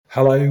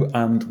Hello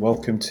and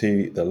welcome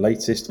to the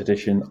latest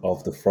edition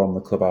of the From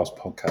the Clubhouse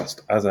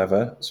podcast. As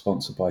ever,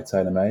 sponsored by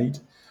TaylorMade.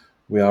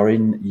 We are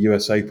in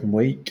US Open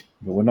week,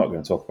 but we're not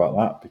going to talk about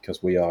that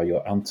because we are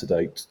your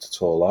antidote to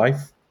tour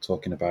life,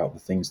 talking about the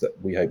things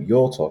that we hope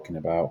you're talking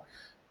about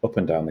up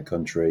and down the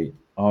country,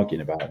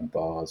 arguing about in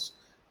bars,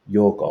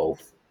 your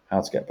golf, how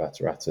to get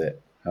better at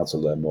it, how to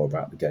learn more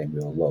about the game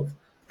we all love.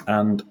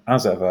 And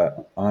as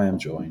ever, I am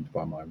joined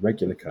by my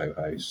regular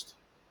co-host,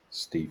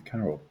 Steve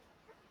Carroll.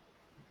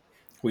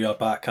 We are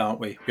back, aren't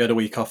we? We had a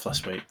week off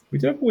last week, We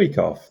did have a week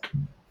off.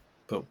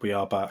 but we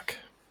are back.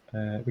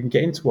 We can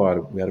get into why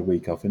we had a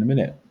week off in a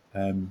minute.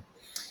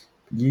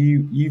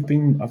 You've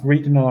been. I've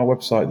reading on our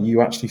website that you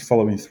actually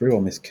following through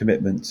on this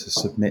commitment to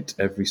submit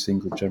every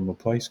single general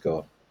play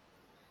score.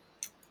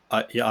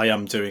 I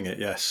am doing it.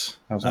 Yes,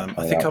 How's that I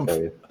playing think out for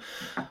you?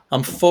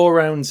 I'm 4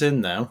 rounds in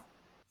now,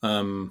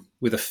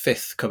 with a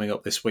fifth coming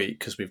up this week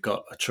because we've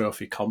got a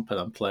trophy comp and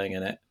I'm playing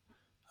in it.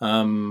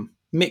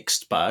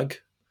 Mixed bag.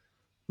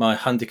 My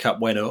handicap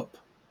went up.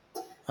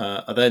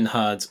 I then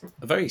had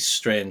a very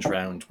strange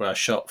round where I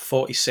shot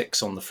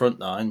 46 on the front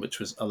nine, which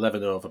was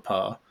 11 over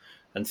par,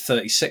 and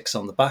 36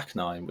 on the back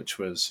nine, which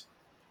was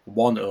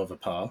 1 over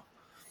par.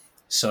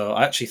 So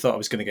I actually thought I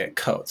was going to get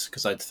cut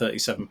because I had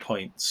 37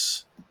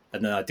 points,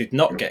 and then I did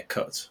not get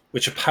cut,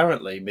 which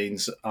apparently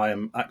means I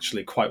am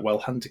actually quite well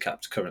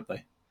handicapped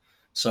currently.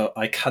 So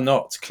I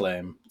cannot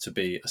claim to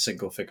be a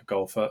single figure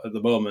golfer. At the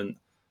moment,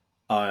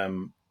 I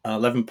am an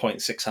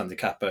 11.6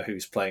 handicapper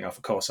who's playing off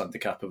a course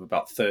handicap of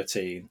about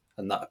 13,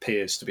 and that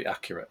appears to be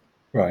accurate.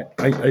 Right.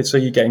 So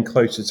you're getting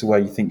closer to where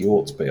you think you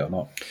ought to be, or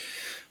not?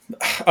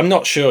 I'm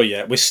not sure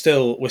yet. We're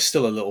still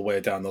a little way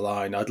down the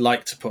line. I'd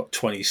like to put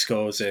 20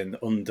 scores in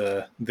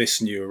under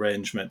this new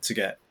arrangement to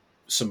get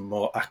some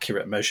more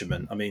accurate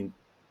measurement. I mean,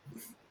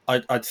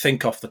 I'd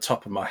think off the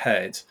top of my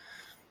head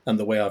and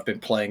the way I've been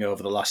playing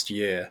over the last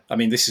year. I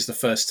mean, this is the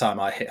first time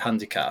I hit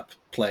handicap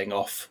playing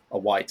off a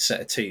white set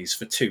of tees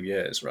for 2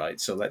 years,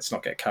 right? So let's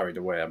not get carried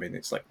away. I mean,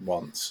 it's like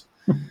once.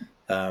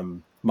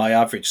 My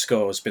average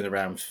score has been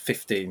around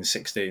 15,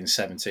 16,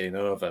 17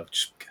 over.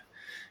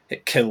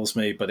 It kills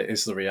me, but it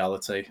is the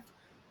reality.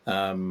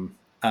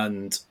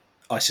 And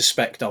I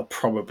suspect I'll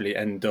probably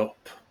end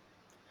up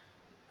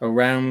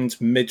around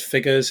mid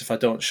figures if I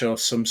don't show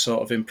some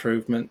sort of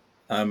improvement.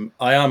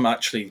 I am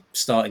actually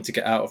starting to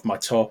get out of my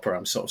torpor.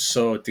 I'm sort of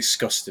so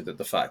disgusted at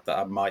the fact that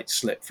I might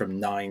slip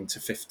from 9 to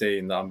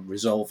 15 that I'm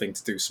resolving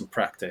to do some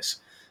practice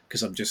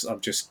because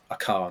I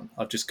can't.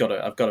 I've got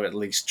to at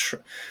least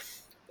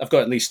I've got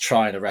to at least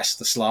try and arrest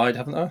the slide,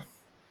 haven't I?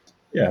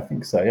 Yeah, I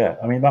think so. Yeah,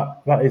 I mean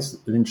that is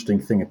an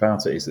interesting thing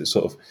about it is it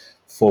sort of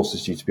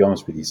forces you to be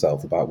honest with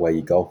yourself about where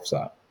your golf's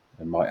at,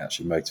 and might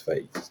actually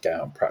motivate you to get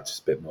out and practice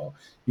a bit more.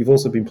 You've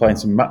also been playing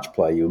some match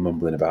play you were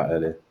mumbling about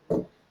earlier.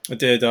 I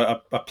did. I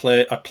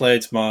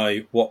played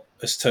my what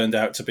has turned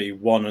out to be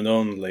one and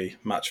only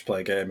match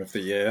play game of the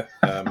year.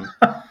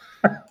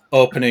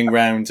 Opening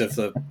round of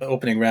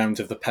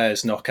the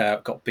pairs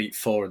knockout, got beat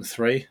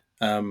 4-3.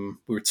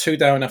 We were 2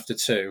 down after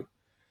 2.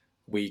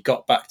 We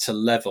got back to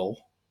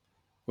level.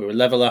 We were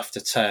level after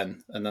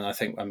 10, and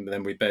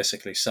then we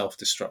basically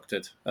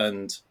self-destructed.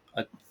 And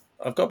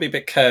I've got to be a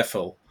bit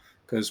careful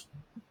because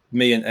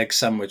me and Egg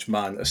Sandwich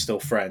Man are still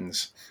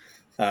friends.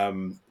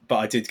 But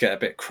I did get a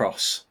bit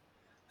cross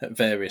at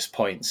various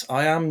points.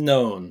 I am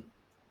known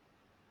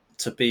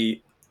to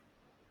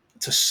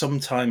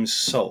sometimes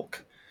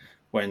sulk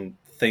when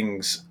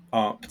things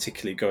aren't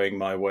particularly going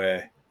my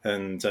way,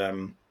 and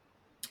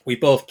we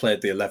both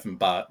played the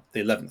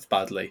 11th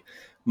badly.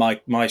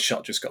 My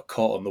shot just got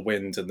caught on the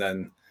wind, and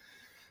then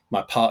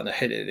my partner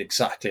hit it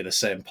exactly the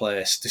same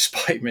place,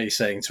 despite me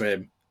saying to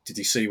him, "Did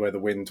you see where the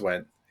wind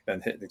went?"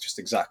 And hit it just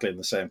exactly in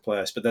the same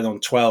place. But then on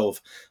 12,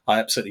 I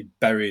absolutely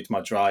buried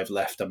my drive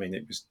left. I mean,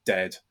 it was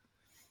dead.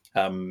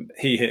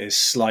 He hit his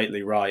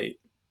slightly right.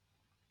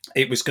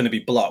 It was going to be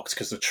blocked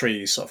because the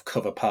trees sort of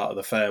cover part of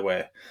the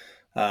fairway.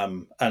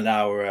 And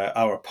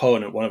our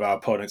opponent, one of our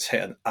opponents,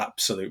 hit an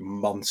absolute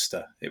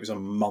monster. It was a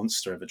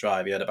monster of a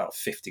drive. He had about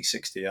 50,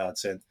 60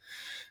 yards in.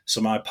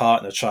 So my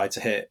partner tried to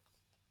hit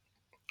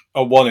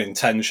a 1 in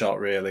 10 shot,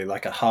 really,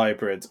 like a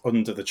hybrid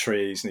under the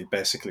trees, and he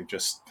basically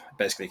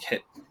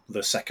hit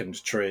the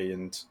second tree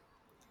and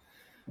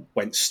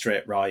went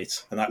straight right.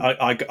 And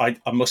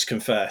I must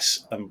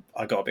confess,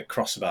 I got a bit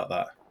cross about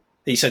that.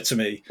 He said to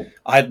me,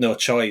 I had no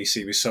choice.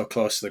 He was so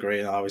close to the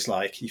green. I was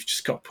like, you've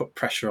just got to put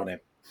pressure on him.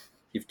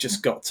 You've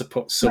just got to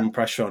put some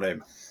pressure on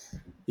him.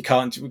 You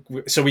can't.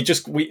 So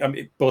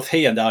both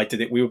he and I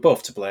did it. We were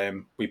both to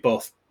blame. We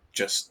both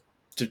just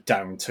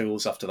down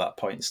tools after that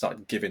point and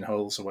started giving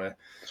holes away.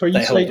 So are you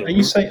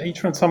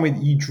trying to tell me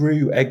that you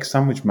drew Egg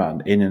Sandwich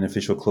Man in an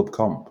official club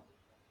comp?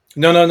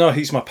 No.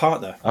 He's my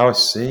partner. Oh, I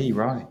see.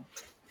 Right.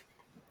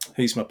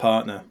 He's my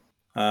partner.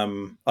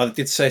 I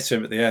did say to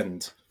him at the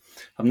end,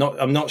 I'm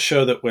not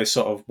sure that we're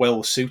sort of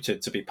well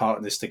suited to be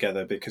partners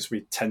together because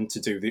we tend to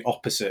do the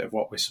opposite of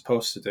what we're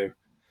supposed to do.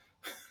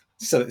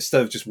 So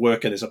instead of just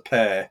working as a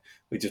pair,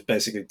 we just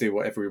basically do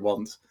whatever we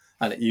want,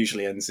 and it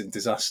usually ends in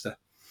disaster.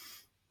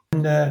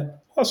 And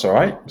that's all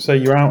right. So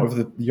you're out of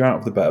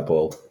the better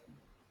ball.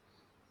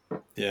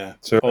 Yeah.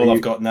 So All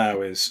I've got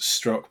now is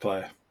stroke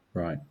play.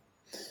 right.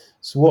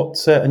 So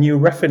what? And you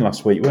were reffing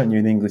last week, weren't you,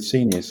 in the English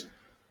seniors?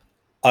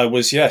 I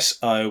was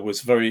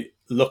very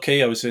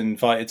lucky. I was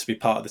invited to be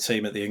part of the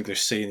team at the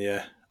English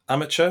Senior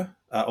Amateur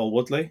at Old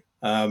Woodley.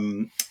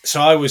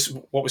 So I was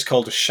what was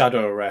called a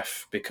shadow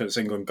ref because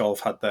England Golf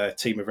had their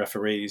team of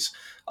referees.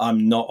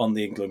 I'm not on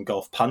the England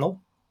Golf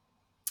panel,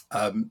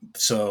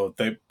 so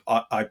they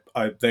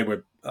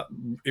were.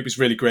 It was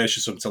really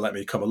gracious of them to let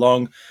me come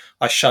along.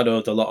 I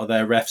shadowed a lot of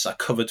their refs. I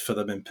covered for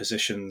them in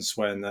positions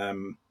when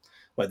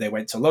they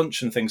went to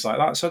lunch and things like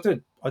that. So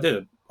I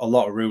did a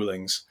lot of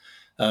rulings.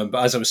 But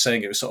as I was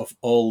saying, it was sort of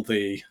all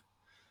the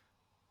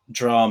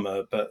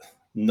drama, but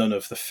none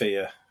of the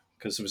fear,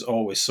 because there was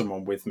always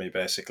someone with me,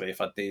 basically,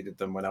 if I needed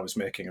them when I was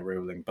making a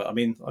ruling. But I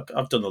mean,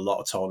 I've done a lot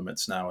of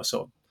tournaments now. I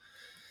sort of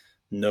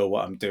know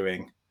what I'm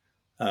doing.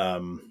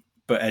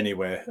 But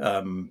anyway,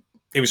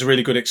 it was a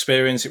really good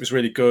experience. It was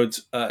really good.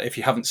 If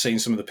you haven't seen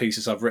some of the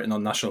pieces I've written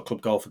on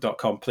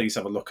nationalclubgolfer.com, please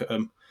have a look at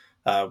them.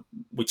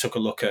 We took a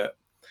look at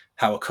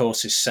how a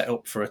course is set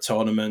up for a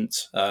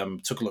tournament,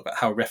 took a look at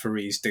how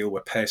referees deal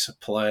with pace of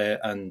play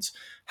and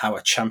how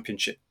a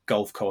championship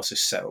golf course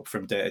is set up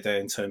from day to day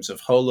in terms of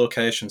hole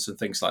locations and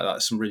things like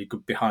that. Some really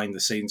good behind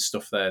the scenes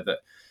stuff there that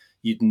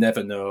you'd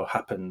never know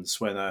happens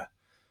when a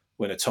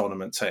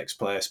tournament takes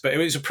place. But it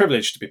was a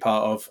privilege to be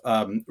part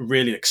of.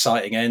 Really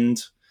exciting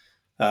end.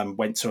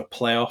 Went to a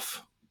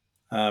playoff.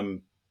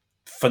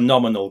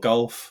 Phenomenal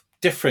golf.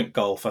 Different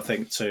golf, I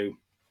think, to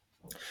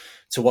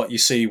what you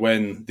see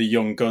when the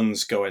young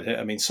guns go and hit.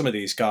 I mean, some of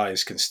these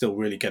guys can still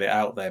really get it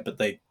out there, but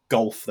they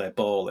golf their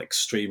ball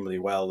extremely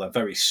well. They're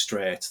very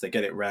straight. They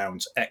get it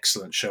round.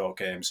 Excellent short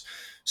games.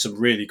 Some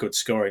really good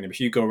scoring.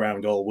 If you go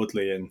around All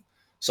Woodley and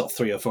sort of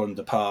 3 or 4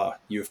 under par,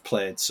 you've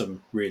played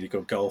some really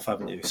good golf,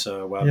 haven't you?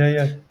 So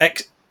Yeah.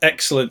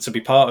 Excellent to be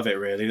part of it,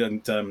 really,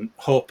 and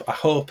I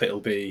hope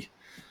it'll be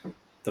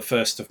the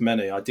first of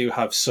many. I do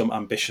have some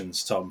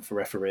ambitions, Tom, for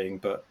refereeing,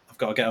 but I've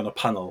got to get on a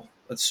panel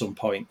at some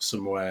point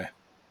somewhere.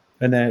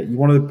 And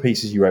one of the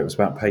pieces you wrote was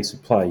about pace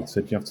of play. So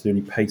do you have to do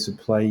any pace of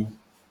play?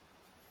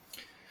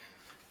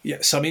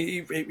 Yes, I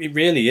mean, it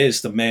really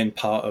is the main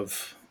part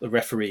of the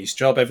referee's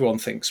job. Everyone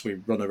thinks we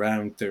run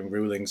around doing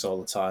rulings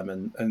all the time,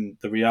 and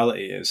the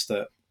reality is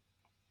that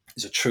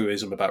there's a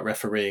truism about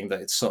refereeing that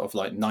it's sort of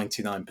like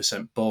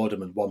 99%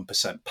 boredom and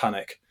 1%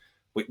 panic,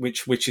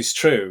 which is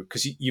true,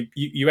 because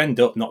you end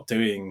up not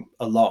doing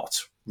a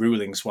lot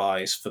rulings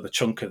wise for the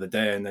chunk of the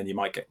day, and then you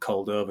might get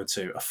called over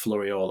to a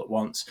flurry all at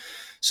once.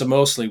 So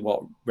mostly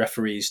what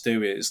referees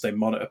do is they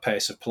monitor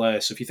pace of play.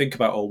 So if you think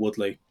about Old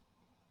Woodley,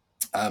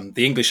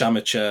 the English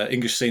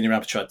senior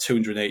amateur had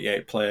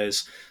 288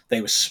 players.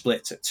 They were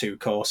split at 2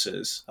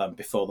 courses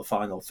before the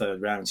final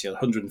third round. So you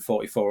had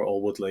 144 at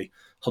All Woodley,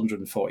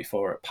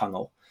 144 at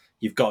panel.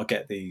 You've got to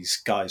get these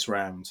guys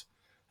round.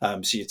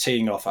 So you're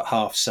teeing off at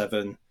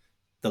 7:30.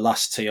 The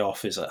last tee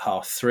off is at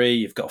 3:30.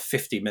 You've got a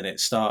 50-minute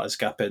starters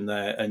gap in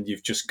there, and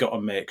you've just got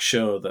to make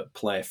sure that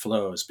play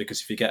flows,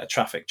 because if you get a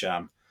traffic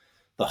jam,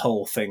 the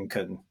whole thing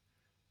can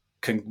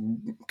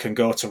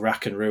go to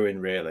rack and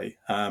ruin, really.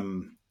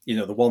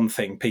 The one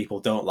thing people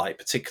don't like,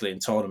 particularly in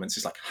tournaments,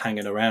 is like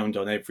hanging around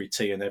on every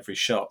tee and every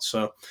shot.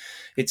 So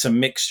it's a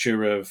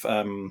mixture of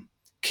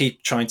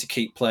trying to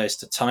keep players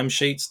to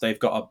timesheets. They've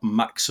got a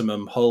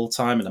maximum hole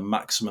time and a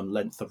maximum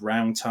length of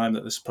round time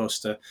that they're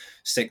supposed to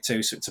stick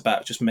to. So it's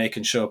about just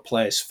making sure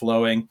players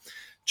flowing,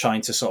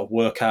 trying to sort of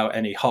work out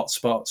any hot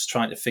spots,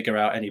 trying to figure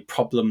out any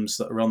problems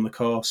that are on the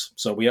course.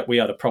 So we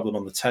had a problem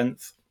on the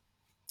 10th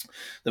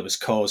that was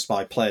caused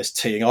by players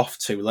teeing off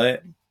too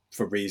late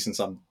for reasons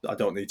I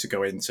don't need to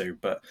go into,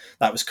 but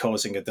that was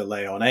causing a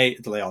delay on 8,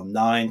 a delay on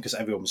 9, because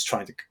everyone was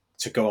trying to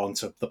go on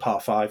to the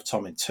par 5,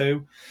 Tom, in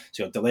 2.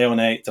 So you have delay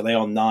on 8, delay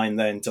on 9,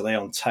 then delay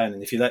on 10.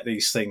 And if you let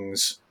these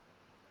things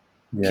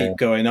keep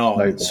going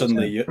on,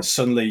 suddenly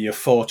your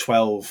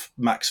 4:12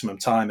 maximum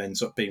time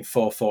ends up being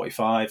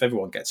 4:45.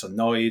 Everyone gets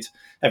annoyed.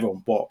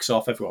 Everyone walks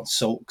off. Everyone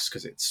sulks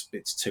because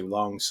it's too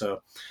long.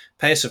 So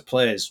pace of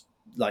play is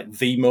like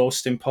the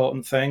most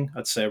important thing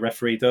I'd say a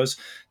referee does.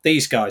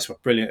 These guys were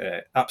brilliant at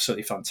it,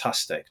 absolutely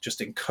fantastic,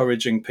 just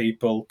encouraging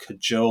people,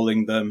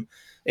 cajoling them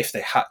if they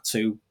had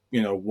to,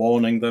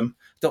 warning them.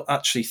 Don't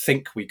actually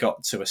think we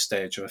got to a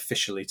stage of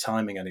officially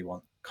timing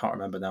anyone. Can't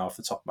remember now off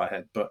the top of my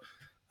head, but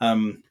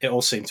it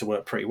all seemed to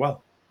work pretty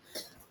well.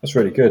 That's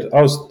really good. To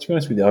be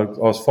honest with you, I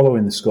was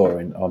following the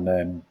scoring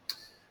on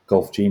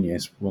Golf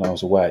Genius when I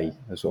was away.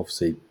 There's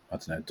obviously, I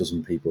don't know, a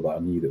dozen people that I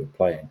knew that were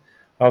playing.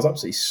 I was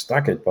absolutely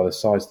staggered by the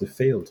size of the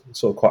field.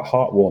 It's sort of quite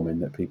heartwarming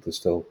that people are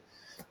still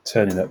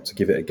turning up to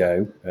give it a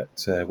go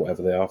at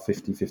whatever they are,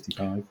 50,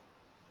 55.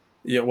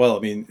 Yeah, well, I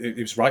mean, it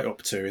was right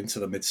up to into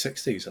the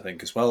mid-60s, I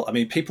think, as well. I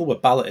mean, people were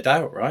balloted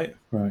out, right?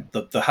 Right.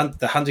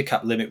 The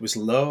handicap limit was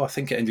low. I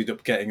think it ended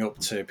up getting up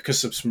to,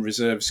 because of some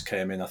reserves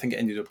came in, I think it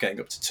ended up getting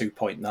up to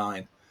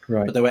 2.9.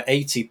 Right. But there were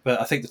 80,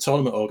 but I think the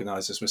tournament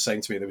organisers were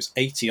saying to me there was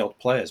 80-odd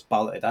players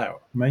balloted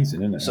out.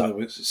 Amazing, isn't it?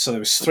 So there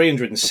was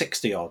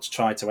 360 odds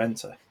tried to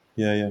enter.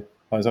 Yeah.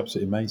 That was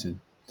absolutely amazing.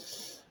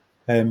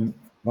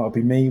 That'll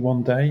be me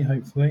one day,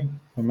 hopefully.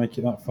 I'll make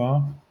it that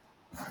far.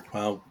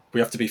 Well, we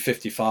have to be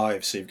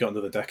 55, so you've got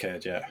another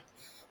decade yet.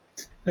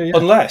 Oh, yeah.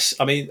 Unless,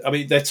 I mean,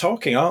 they're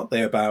talking, aren't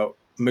they, about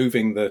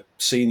moving the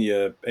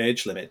senior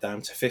age limit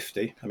down to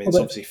 50. I mean, it's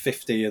obviously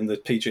 50 in the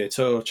PGA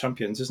Tour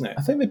champions, isn't it?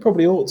 I think they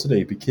probably ought to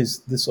do, because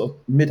the sort of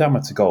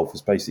mid-amateur golf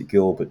has basically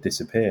all but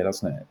disappeared,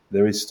 hasn't it?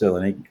 There is still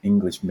an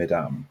English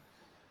mid-am.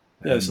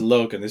 Yeah, it's a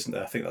Logan, isn't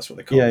there? I think that's what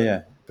they call Yeah, it.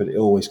 yeah, but it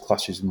always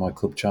clashes with my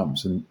club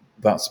champs, and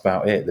that's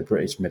about it. The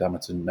British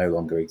mid-amateur no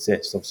longer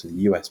exists. Obviously,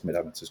 the US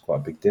mid-amateur is quite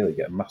a big deal. You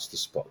get a master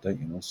spot, don't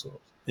you, and all sorts.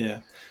 Yeah.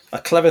 A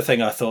clever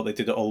thing I thought they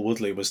did at Old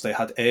Woodley was they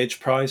had age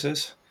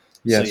prizes.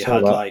 Yeah, So I saw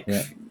that.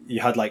 Yeah. you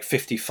had like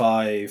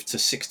 55 to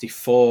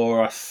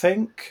 64, I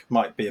think,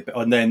 might be a bit,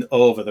 and then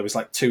over there was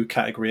like 2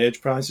 category age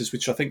prizes,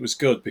 which I think was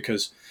good,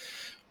 because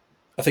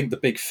I think the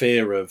big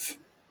fear of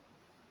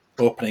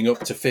opening up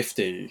to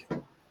 50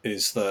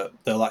 is that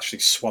they'll actually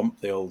swamp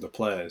the older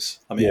players.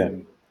 I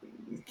mean,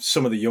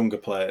 some of the younger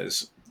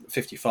players,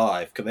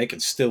 55, they can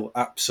still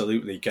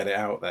absolutely get it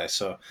out there.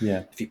 So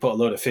Yeah. if you put a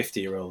load of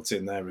 50-year-olds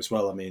in there as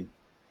well, I mean,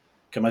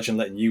 can you imagine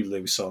letting you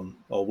loose on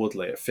Old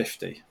Woodley at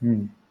 50?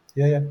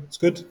 Yeah, it's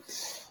good.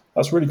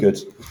 That's really good.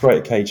 It's a great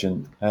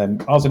occasion. I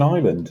was in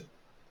Ireland.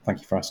 Thank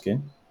you for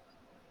asking.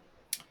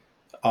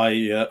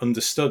 I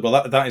understood.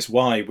 Well, that is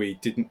why we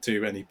didn't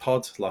do any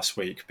pod last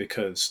week,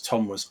 because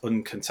Tom was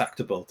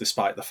uncontactable,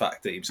 despite the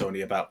fact that he was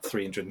only about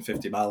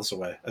 350 miles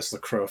away as the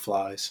crow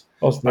flies.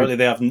 Apparently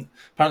they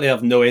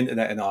have no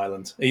internet in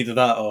Ireland. Either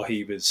that, or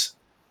he was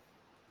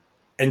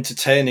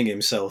entertaining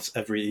himself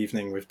every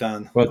evening with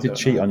Dan. Well, I did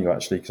cheat on you,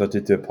 actually, because I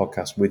did do a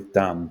podcast with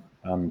Dan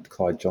and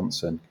Clyde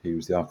Johnson, who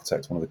was the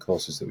architect of one of the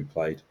courses that we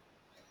played.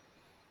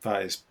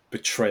 That is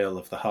betrayal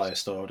of the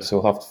highest order. So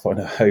we'll have to find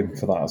a home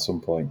for that at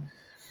some point.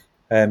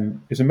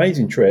 It was an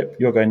amazing trip.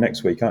 You're going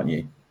next week, aren't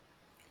you?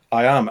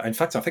 I am. In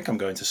fact, I think I'm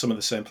going to some of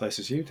the same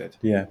places you did.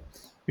 Yeah.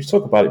 We should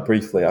talk about it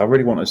briefly. I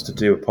really want us to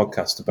do a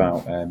podcast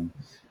about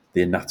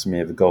the anatomy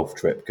of a golf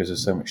trip, because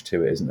there's so much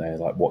to it, isn't there?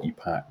 Like what you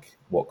pack,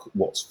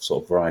 what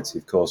sort of variety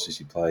of courses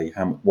you play,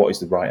 what is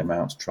the right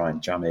amount to try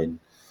and jam in.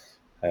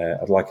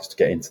 I'd like us to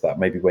get into that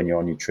maybe when you're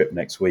on your trip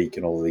next week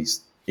and all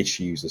these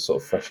issues are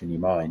sort of fresh in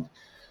your mind.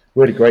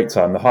 We had a great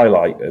time, the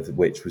highlight of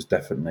which was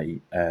definitely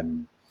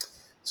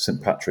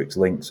St Patrick's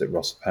Links at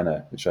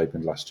Rosapenna, which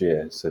opened last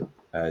year. So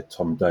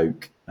Tom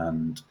Doak,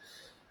 and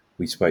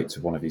we spoke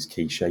to one of his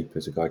key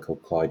shapers, a guy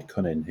called Clyde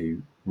Cunnin,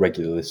 who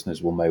regular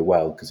listeners will know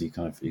well because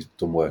he's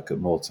done work at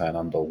Moortown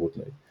and Old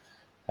Woodley.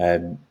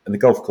 And the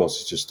golf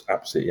course is just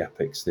absolutely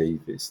epic,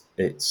 Steve.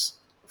 It's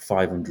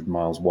 500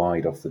 miles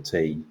wide off the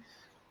tee,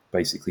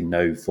 basically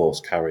no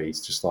forced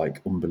carries, just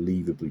like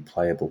unbelievably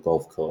playable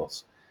golf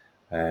course.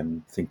 I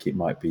think it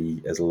might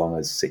be as long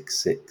as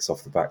 6-6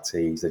 off the back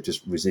tees. They've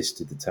just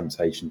resisted the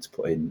temptation to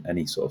put in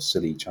any sort of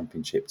silly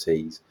championship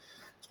tees.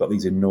 It's got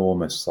these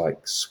enormous,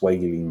 like,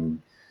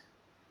 swaling,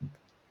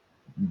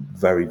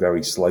 very, very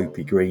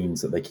slopey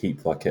greens that they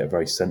keep like at a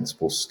very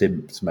sensible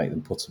stimp to make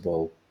them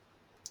puttable.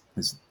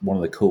 It's one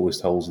of the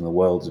coolest holes in the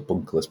world is a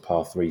bunkerless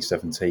par 3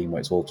 17, where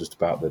it's all just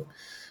about the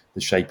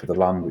shape of the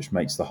land, which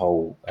makes the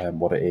hole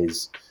what it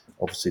is.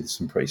 Obviously, there's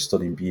some pretty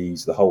stunning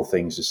views. The whole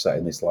thing's just set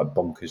in this like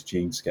bonkers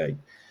dunescape.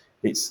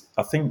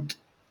 I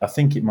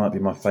think it might be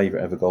my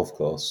favourite ever golf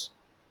course.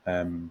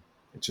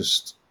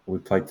 We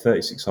played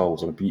 36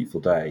 holes on a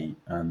beautiful day,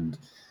 and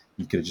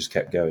you could have just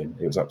kept going.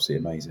 It was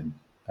absolutely amazing.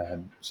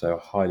 So I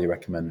highly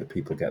recommend that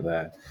people get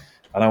there.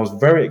 And I was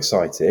very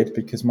excited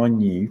because my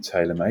new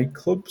TaylorMade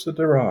clubs had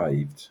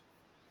arrived.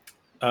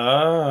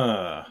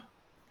 Ah.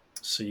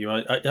 So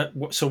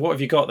so what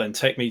have you got then?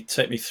 Take me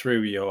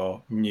through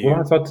your new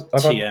Well,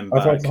 TM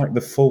I've had bag. like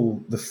the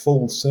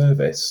full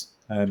service.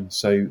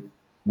 So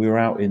we were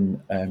out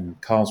in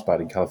Carlsbad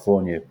in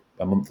California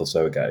a month or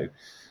so ago.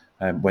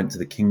 Went to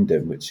the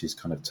Kingdom, which is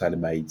kind of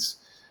TaylorMade's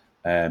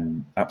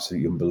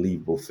absolutely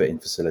unbelievable fitting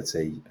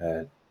facility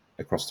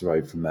across the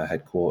road from their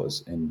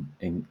headquarters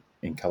in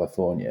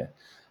California.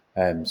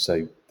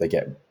 So they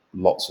get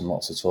lots and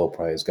lots of tour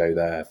players go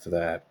there for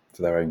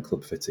their own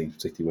club fitting,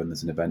 particularly when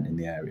there's an event in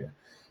the area.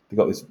 They've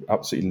got this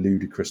absolutely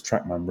ludicrous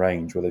TrackMan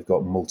range where they've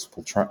got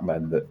multiple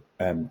TrackMen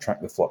that track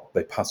the flight.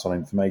 They pass on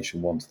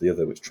information one to the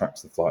other, which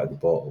tracks the flight of the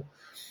ball.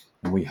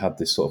 And we had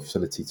this sort of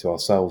facility to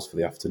ourselves for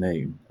the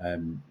afternoon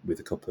with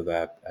a couple of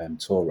their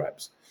tour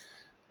reps.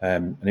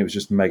 And it was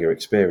just a mega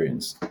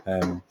experience.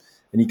 And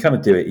you kind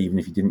of do it even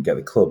if you didn't get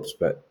the clubs,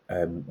 but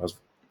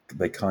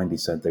they kindly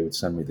said they would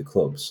send me the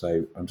clubs.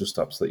 So I'm just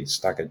absolutely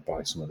staggered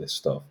by some of this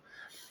stuff.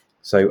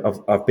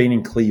 So I've been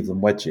in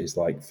Cleveland wedges,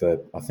 I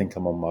think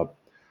I'm on my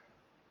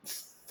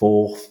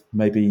fourth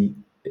maybe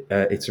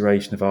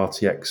iteration of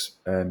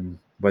RTX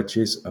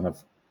wedges, and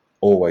I've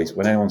always,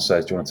 when anyone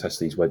says, do you want to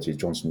test these wedges,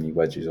 do you want some new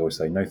wedges, I always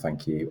say no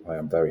thank you, I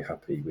am very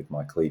happy with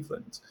my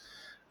Cleveland.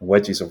 And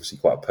wedges obviously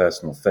quite a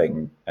personal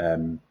thing,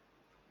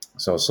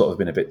 so I've sort of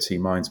been a bit two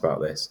minds about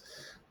this,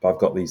 but I've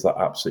got these like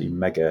absolutely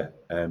mega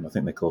I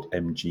think they're called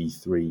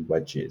MG3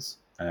 wedges,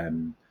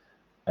 and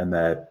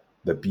they're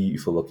they're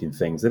beautiful looking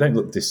things. They don't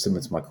look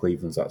dissimilar to my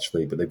Clevelands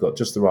actually, but they've got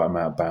just the right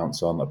amount of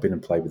bounce on. I've been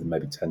and played with them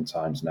maybe 10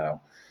 times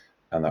now,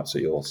 and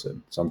absolutely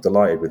awesome. So I'm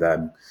delighted with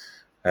them.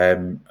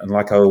 And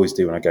like I always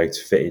do when I go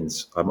to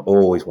fittings, I'm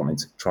always wanting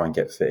to try and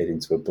get fitted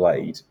into a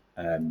blade.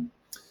 And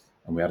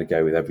we had to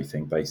go with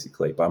everything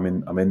basically. But I'm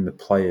in the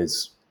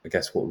players. I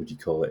guess what would you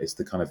call it? It's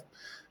the kind of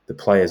the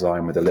players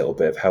iron with a little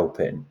bit of help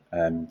in.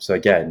 So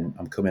again,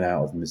 I'm coming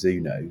out of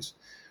Mizuno's.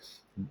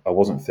 I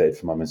wasn't fitted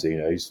for my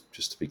Mizuno's,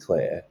 just to be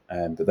clear.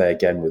 But they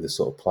again with a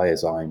sort of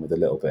players iron with a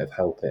little bit of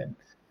help in.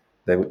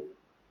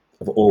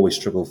 I've always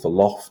struggled for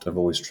loft. I've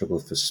always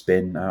struggled for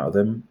spin out of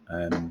them.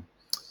 And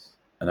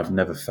I've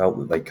never felt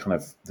that they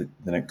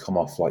don't come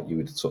off like you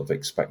would sort of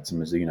expect a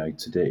Mizuno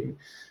to do.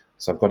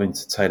 So I've got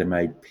into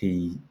TaylorMade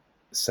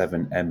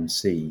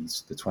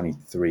P7MCs, the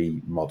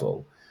 23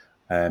 model,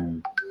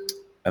 and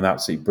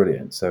absolutely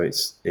brilliant. So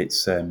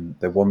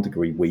they're 1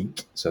 degree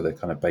weak, so they're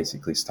kind of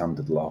basically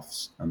standard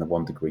lofts, and they're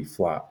 1 degree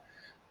flat.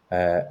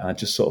 And I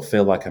just sort of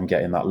feel like I'm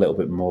getting that little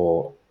bit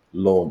more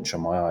launch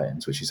on my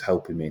irons, which is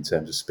helping me in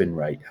terms of spin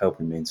rate,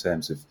 helping me in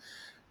terms of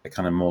a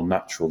kind of more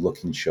natural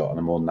looking shot and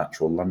a more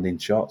natural landing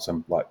shot. So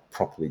I'm like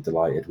properly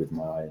delighted with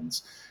my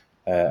irons.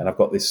 And I've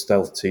got this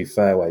Stealth 2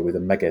 fairway with a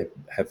mega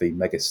heavy,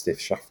 mega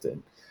stiff shaft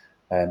in.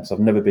 So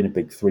I've never been a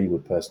big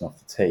 3-wood person off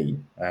the tee.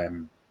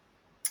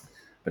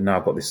 But now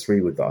I've got this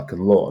 3-wood that I can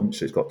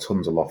launch. It's got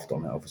tons of loft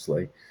on it,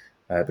 obviously.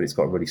 But it's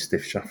got a really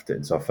stiff shaft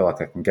in. So I feel like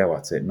I can go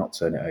at it, not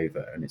turn it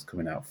over, and it's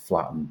coming out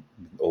flat and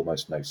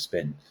almost no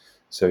spin.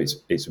 So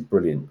it's a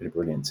brilliant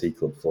tee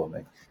club for me.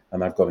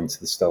 And I've got into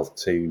the Stealth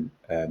 2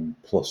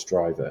 Plus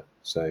driver,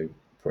 so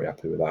pretty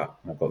happy with that.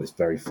 And I've got this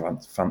very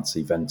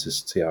fancy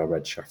Ventus TR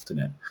Red shaft in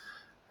it,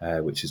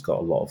 which has got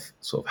a lot of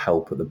sort of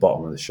help at the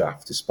bottom of the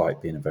shaft,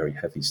 despite being a very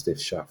heavy, stiff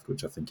shaft,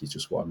 which I think is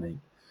just what I need.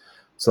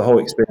 So the whole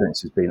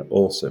experience has been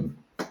awesome.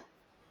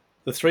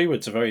 The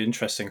 3-wood's a very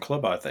interesting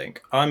club, I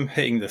think. I'm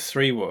hitting the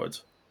 3-wood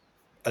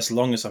as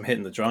long as I'm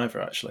hitting the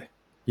driver, actually.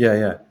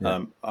 Yeah.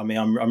 I mean,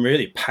 I'm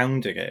really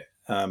pounding it.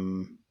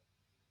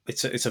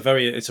 It's a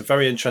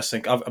very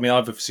interesting. I've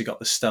obviously got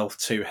the Stealth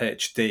 2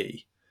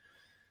 HD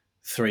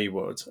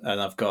 3-wood, and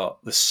I've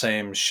got the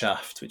same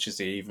shaft, which is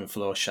the even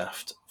flow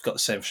shaft. I've got the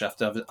same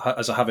shaft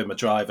as I have in my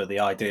driver. The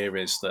idea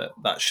is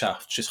that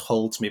shaft just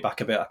holds me back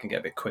a bit. I can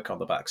get a bit quick on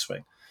the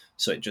backswing,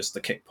 so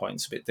the kick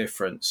point's a bit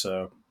different.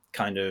 So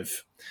kind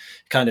of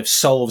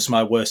solves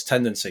my worst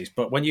tendencies.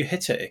 But when you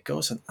hit it, it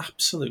goes an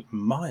absolute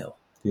mile.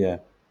 Yeah.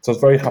 So I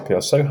was very happy. I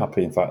was so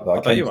happy, in fact, that I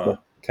bet you are.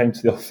 came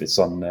to the office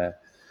on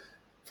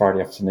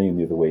Friday afternoon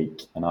the other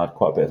week, and I had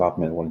quite a bit of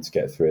admin I wanted to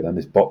get through. And then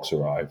this box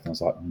arrived, and I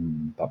was like,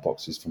 that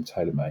box is from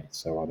TaylorMade.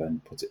 So I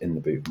then put it in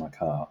the boot of my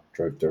car,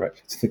 drove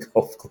directly to the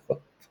golf club.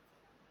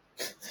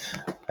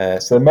 So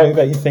they're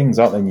motivating things,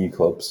 aren't they, new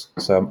clubs?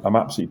 So I'm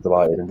absolutely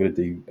delighted. I'm going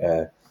to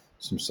do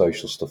some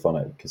social stuff on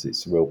it because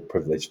it's a real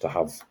privilege to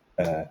have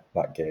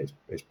that gear.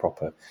 It's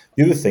proper.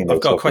 The other thing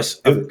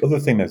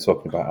they're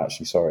talking about,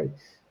 actually, sorry,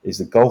 is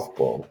the golf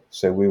ball.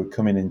 So we were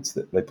coming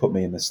into they put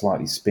me in the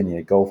slightly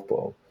spinnier golf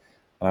ball,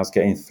 and I was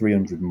getting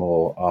 300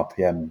 more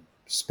RPM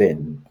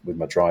spin with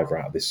my driver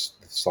out of this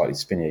slightly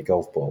spinnier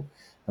golf ball.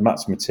 And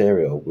that's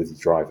material with your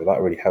driver.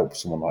 That really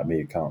helps someone like me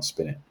who can't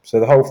spin it. So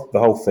the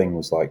whole thing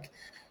was like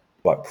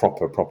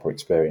proper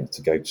experience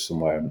to go to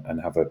somewhere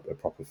and have a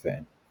proper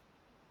fitting.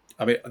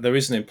 I mean, there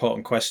is an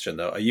important question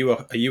though. Are you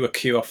a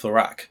cue off the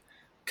rack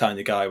kind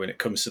of guy when it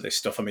comes to this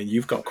stuff? I mean,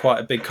 you've got quite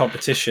a big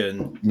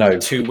competition. No,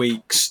 2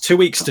 weeks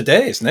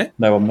today, isn't it?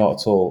 No, I'm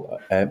not at all.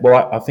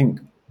 Well, I think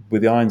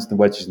with the irons, the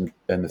wedges,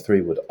 and the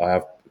 3-wood, I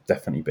have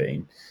definitely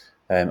been.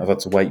 I've had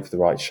to wait for the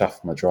right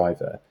shaft for my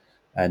driver,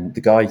 and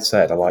the guy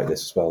said, I like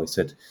this as well. He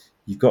said,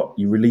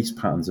 you release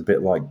patterns a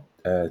bit like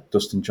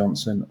Dustin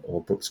Johnson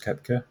or Brooks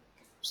Koepka,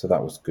 so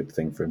that was a good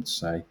thing for him to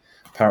say.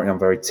 Apparently, I'm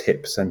very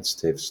tip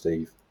sensitive,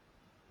 Steve.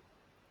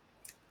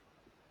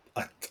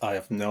 I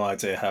have no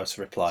idea how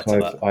to reply So to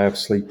that. I have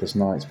sleepless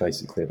nights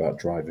basically about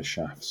driver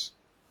shafts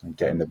and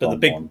getting the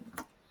bomb on.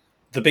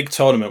 The big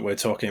tournament we're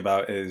talking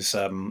about is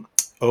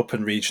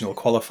Open Regional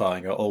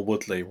Qualifying at Old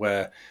Woodley,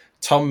 where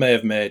Tom may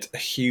have made a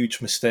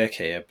huge mistake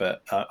here,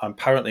 but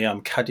apparently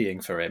I'm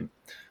caddying for him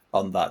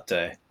on that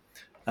day.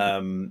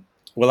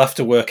 We'll have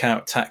to work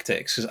out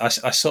tactics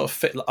because I sort of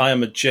fit. I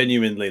am a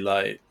genuinely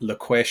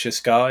loquacious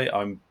guy.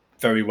 I'm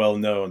very well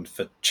known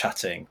for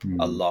chatting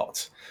a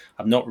lot.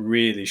 I'm not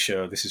really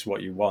sure this is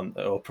what you want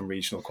at Open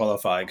Regional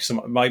Qualifying. So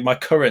my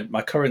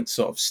current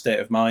sort of state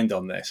of mind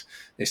on this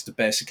is to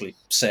basically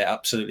say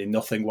absolutely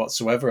nothing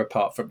whatsoever,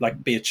 apart from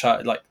be a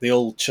child, like the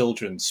old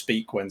children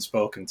speak when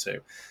spoken to.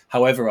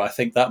 However, I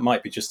think that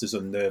might be just as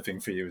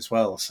unnerving for you as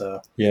well.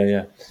 So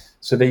yeah.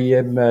 So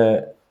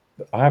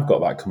I have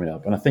got that coming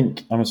up, and I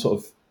think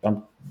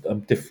I'm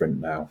different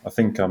now. I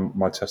think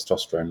my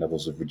testosterone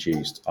levels have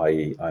reduced,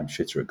 i.e., I'm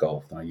shitter at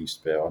golf than I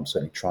used to be. I'm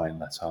certainly trying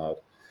less hard.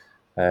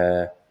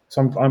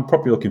 So I'm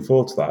probably looking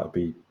forward to that. It'd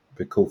be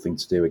a cool thing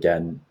to do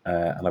again,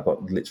 and I've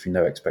got literally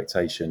no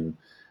expectation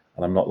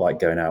and I'm not like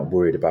going out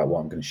worried about what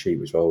I'm going to shoot,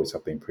 which I always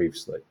have been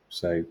previously.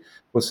 So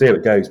we'll see how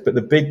it goes. But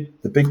the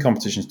big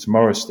competitions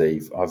tomorrow,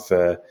 Steve.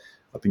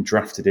 I've been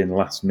drafted in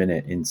last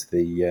minute into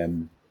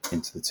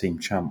the team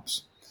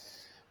champs,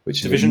 which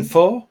is Division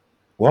 4?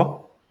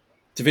 what?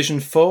 Division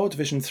 4?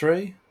 Division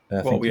 3? I What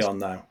are think we on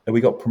now?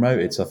 we got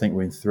promoted, so I think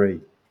we're in 3.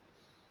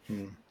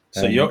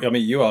 So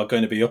you are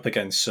going to be up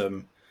against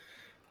some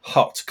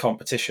hot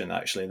competition.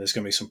 Actually, there's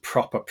going to be some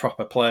proper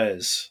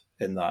players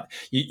in that.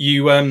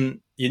 You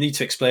need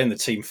to explain the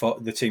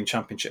team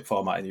championship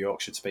format in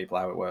Yorkshire to people,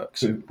 how it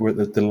works. We're at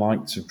the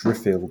delights of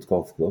Driffield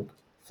Golf Club,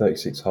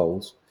 36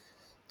 holes,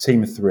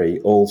 team of 3,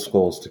 all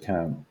scores to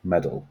count,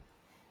 medal.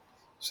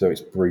 So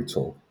it's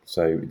brutal.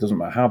 So it doesn't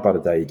matter how bad a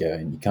day you're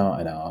going, you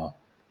can't NR,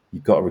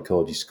 you've got to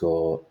record your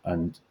score,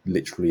 and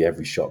literally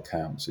every shot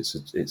counts.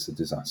 It's a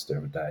disaster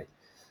of a day.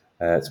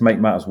 To make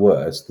matters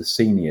worse, the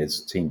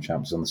seniors team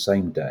champs on the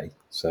same day.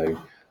 So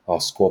our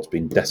squad's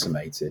been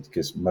decimated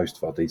because most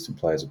of our decent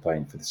players are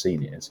playing for the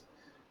seniors.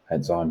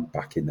 Hence, I'm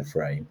back in the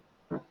frame.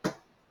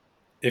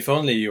 If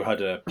only you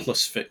had a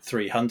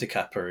 +3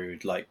 handicapper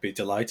who'd be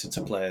delighted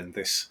to play in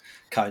this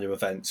kind of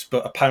event,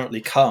 but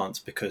apparently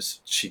can't because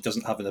she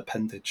doesn't have an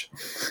appendage.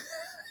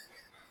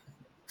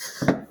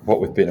 What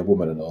with being a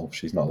woman and all,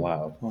 she's not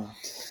allowed. Wow.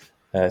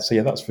 So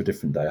yeah, that's for a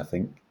different day, I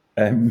think.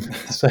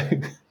 So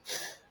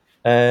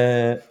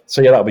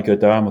yeah, that'll be good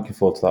though. I'm looking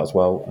forward to that as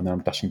well. And then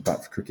I'm dashing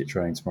back for cricket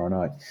training tomorrow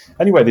night.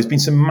 Anyway, there's been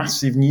some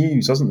massive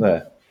news, hasn't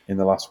there, in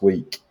the last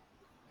week?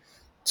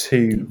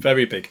 2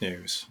 very big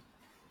news.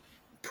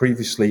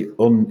 Previously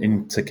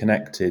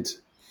uninterconnected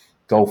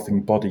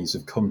golfing bodies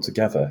have come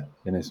together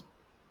in a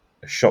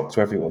shock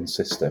to everyone's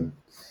system.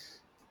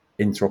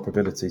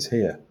 Interoperability is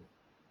here.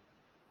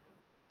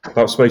 That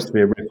was supposed to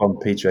be a rip on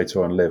PGA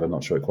Tour and Live. I'm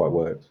not sure it quite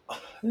worked.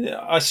 Yeah,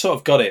 I sort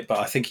of got it, but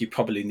I think you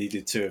probably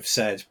needed to have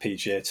said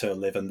PGA Tour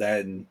Live and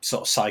then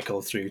sort of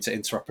cycle through to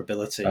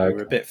interoperability. Okay. You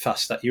were a bit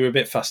fast. You were a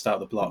bit fast out of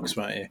the blocks,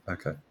 weren't you?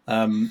 Okay.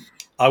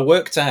 I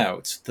worked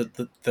out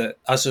that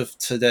as of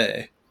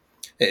today,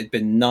 it had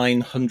been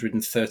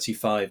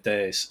 935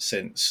 days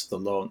since the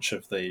launch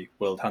of the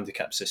World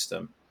Handicap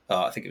System.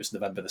 I think it was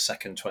November the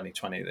 2nd,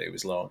 2020 that it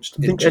was launched.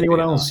 Do you think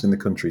anyone else in the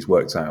country's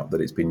worked out that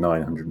it's been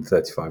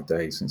 935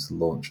 days since the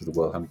launch of the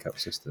World Handicap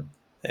System?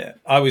 Yeah,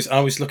 I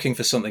was looking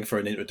for something for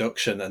an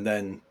introduction, and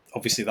then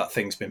obviously that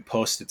thing's been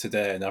posted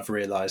today, and I've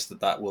realised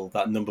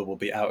that number will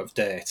be out of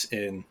date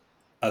in,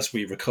 as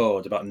we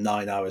record, about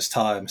 9 hours'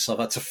 time. So I've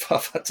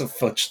had to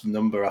fudge the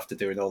number after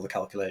doing all the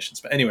calculations.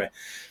 But anyway,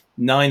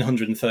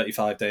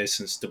 935 days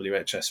since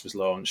WHS was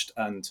launched,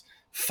 and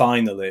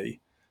finally,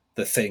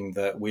 the thing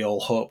that we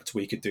all hoped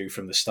we could do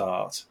from the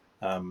start,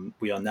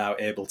 we are now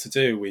able to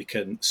do. We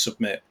can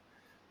submit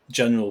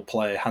general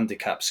player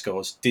handicap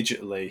scores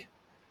digitally,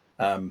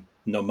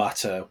 no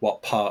matter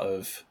what part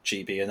of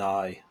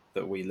GB&I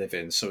that we live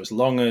in. So as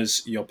long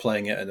as you're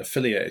playing at an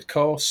affiliated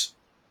course,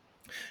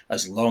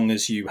 as long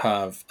as you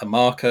have a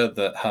marker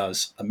that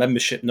has a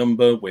membership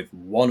number with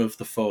one of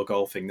the 4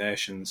 golfing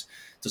nations,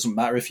 doesn't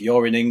matter if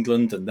you're in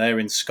England and they're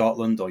in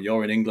Scotland, or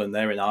you're in England,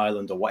 they're in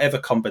Ireland, or whatever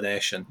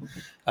combination,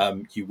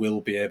 you will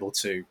be able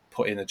to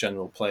put in a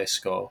general play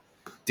score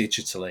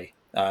digitally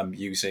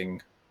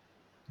using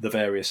the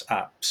various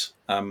apps.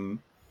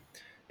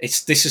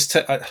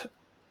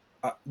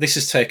 This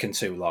has taken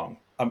too long.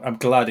 I'm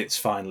glad it's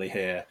finally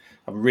here.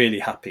 I'm really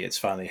happy it's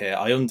finally here.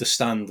 I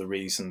understand the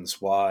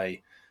reasons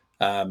why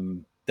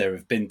there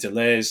have been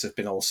delays. There have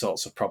been all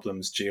sorts of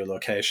problems,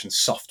 geolocation,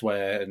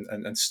 software,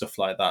 and stuff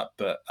like that.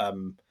 But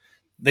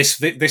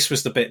this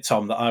was the bit,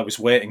 Tom, that I was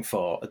waiting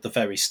for at the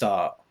very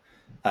start.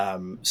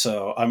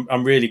 So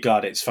I'm really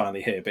glad it's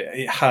finally here. But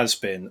it has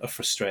been a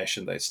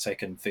frustration that it's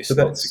taken this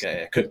long to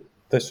get here.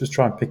 Let's just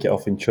try and pick it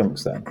off in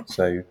chunks then.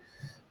 So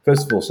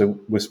first of all, so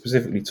we're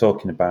specifically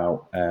talking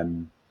about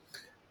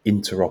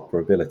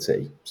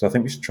interoperability. So I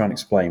think we should try and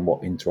explain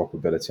what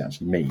interoperability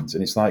actually means.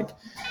 And it's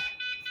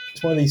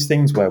one of these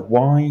things where,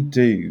 why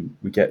do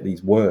we get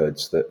these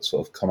words that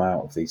sort of come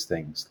out of these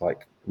things?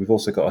 Like, we've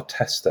also got a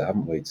tester,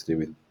 haven't we, to do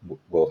with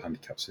World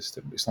Handicap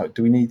System. It's like,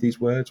 do we need these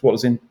words? What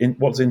does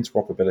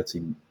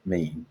interoperability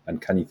mean? And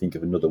can you think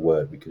of another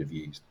word we could have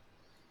used?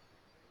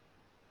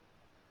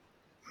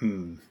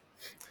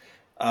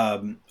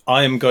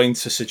 I am going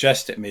to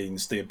suggest it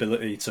means the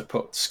ability to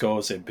put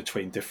scores in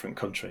between different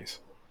countries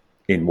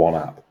in one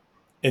app.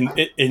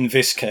 In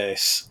this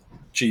case,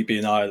 GB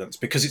and Ireland,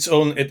 because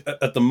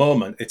at the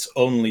moment it's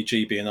only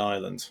GB and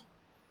Ireland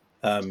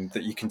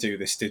that you can do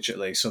this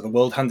digitally. So the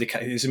World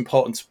Handicap, it is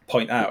important to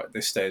point out at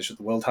this stage that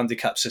the World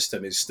Handicap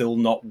System is still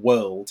not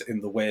world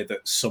in the way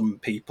that some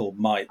people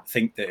might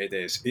think that it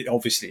is. It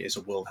obviously is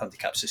a World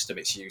Handicap System.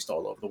 It's used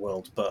all over the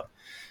world, but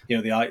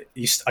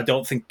I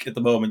don't think at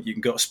the moment you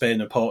can go to Spain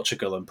and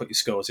Portugal and put your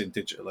scores in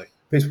digitally.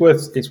 It's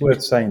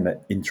worth saying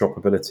that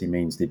interoperability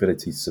means the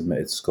ability to submit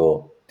a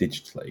score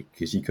digitally,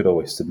 because you could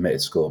always submit a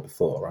score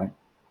before, right?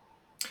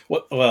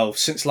 Well,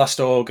 since last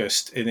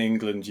August in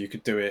England, you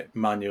could do it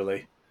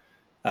manually.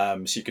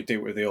 So you could do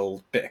it with the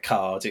old bit of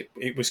card.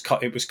 It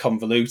was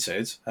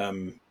convoluted.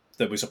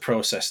 there was a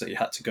process that you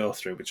had to go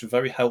through, which was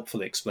very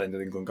helpfully explained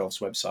on England Golf's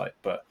website.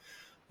 But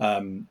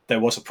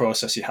there was a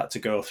process you had to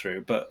go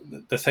through. But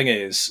the thing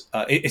is,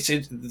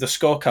 the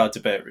scorecard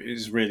debate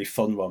is a really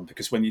fun one,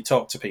 because when you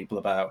talk to people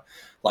about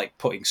like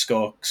putting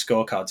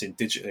scorecards in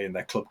digitally in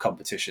their club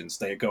competitions,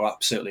 they go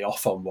absolutely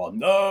off on one.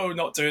 No,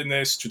 not doing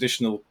this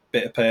traditional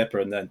bit of paper.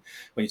 And then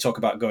when you talk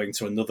about going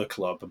to another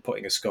club and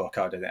putting a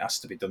scorecard in, it has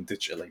to be done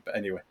digitally. But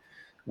anyway,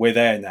 we're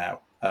there now.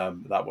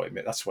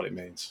 That's what it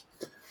means.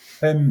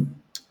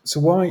 So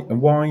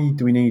why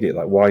do we need it?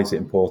 Like, why is it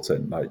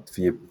important? Like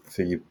for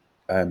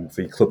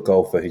your club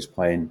golfer who's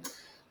playing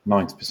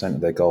 90%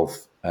 of their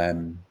golf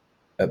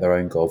at their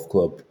own golf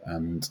club,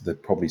 and they're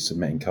probably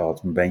submitting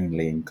cards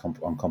mainly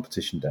on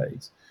competition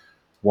days.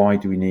 Why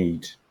do we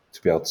need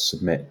to be able to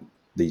submit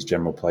these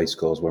general play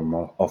scores when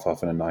we're off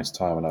having a nice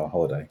time on our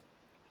holiday?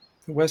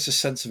 Where's the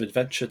sense of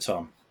adventure,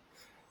 Tom?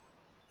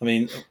 I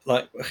mean,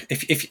 like,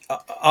 if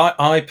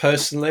I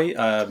personally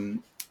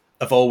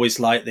have always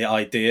liked the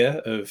idea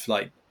of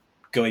like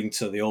going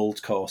to the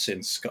old course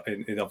in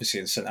obviously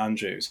in St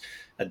Andrews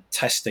and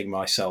testing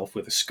myself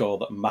with a score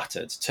that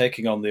mattered,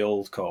 taking on the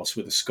old course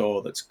with a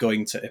score that's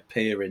going to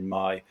appear in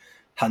my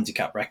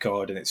handicap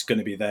record, and it's going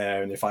to be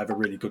there. And if I have a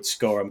really good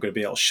score, I'm going to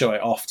be able to show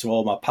it off to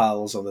all my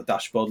pals on the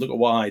dashboard. Look at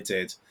what I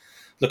did.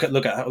 Look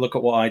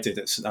at what I did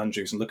at St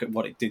Andrews, and look at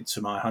what it did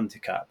to my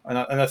handicap. And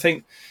I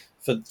think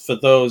for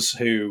those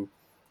who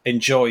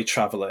enjoy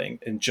traveling,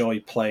 enjoy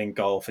playing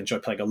golf, enjoy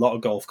playing a lot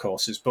of golf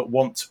courses, but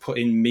want to put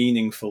in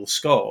meaningful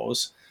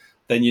scores,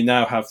 then you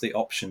now have the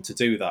option to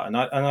do that.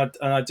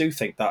 And I do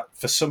think that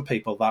for some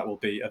people that will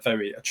be a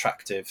very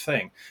attractive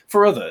thing.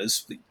 For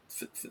others,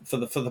 for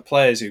the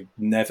players who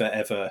never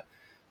ever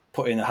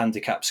put in a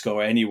handicap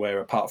score anywhere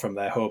apart from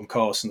their home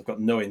course, and they've got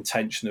no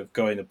intention of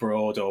going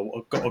abroad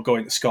or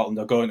going to Scotland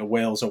or going to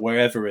Wales or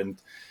wherever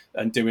and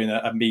doing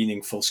a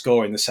meaningful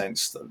score, in the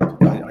sense that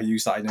I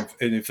use that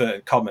in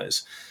inverted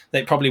commas,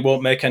 it probably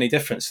won't make any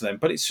difference to them.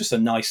 But it's just a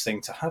nice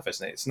thing to have,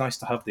 isn't it? It's nice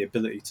to have the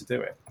ability to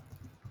do it.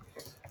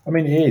 I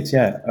mean, it is,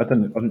 yeah. I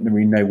don't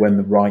really know when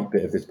the right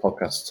bit of this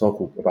podcast to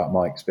talk about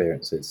my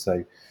experiences.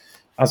 So,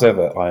 as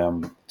ever, I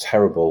am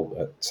terrible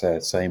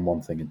at saying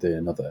one thing and doing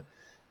another.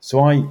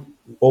 So I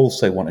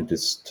also wanted to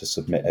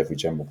submit every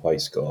general play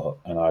score,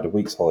 and I had a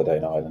week's holiday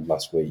in Ireland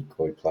last week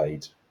where we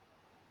played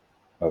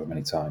however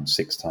many times,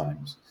 6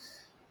 times.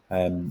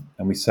 And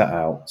we set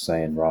out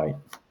saying, right,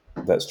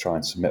 let's try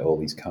and submit all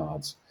these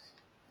cards.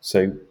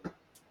 So,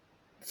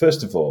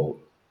 first of all,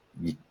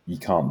 you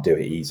can't do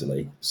it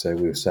easily. So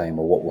we were saying,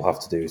 well, what we'll have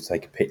to do is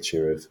take a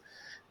picture of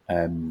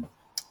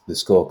the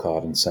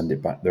scorecard and send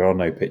it back. There are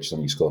no pictures on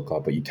your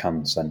scorecard, but you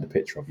can send a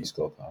picture of your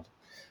scorecard.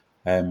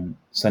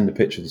 Send a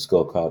picture of the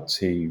scorecard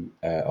to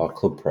our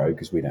club pro,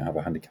 because we don't have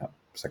a handicap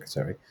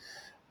secretary,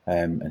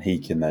 and he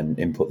can then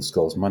input the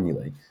scores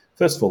manually.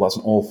 First of all, that's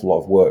an awful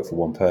lot of work for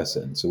one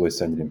person. So we're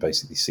sending him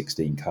basically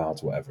 16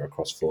 cards, whatever,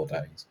 across 4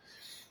 days.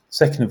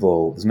 Second of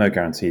all, there's no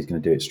guarantee he's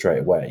going to do it straight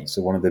away.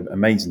 So one of the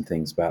amazing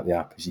things about the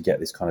app is you get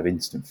this kind of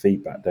instant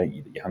feedback, don't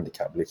you, that your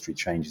handicap literally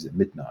changes at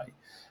midnight,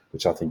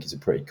 which I think is a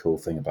pretty cool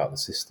thing about the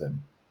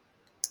system.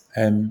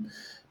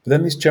 But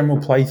then this general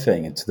play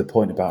thing, and to the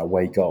point about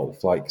away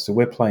golf, like, so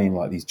we're playing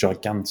like these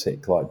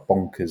gigantic, like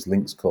bonkers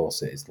links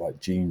courses, like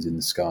dunes in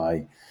the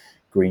sky,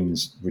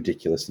 greens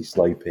ridiculously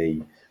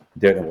slopey. You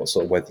don't know what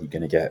sort of weather you're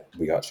going to get.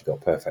 We actually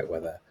got perfect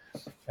weather.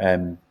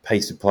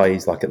 Pace of play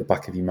is like at the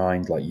back of your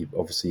mind, like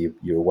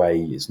you're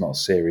away. It's not a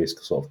serious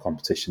sort of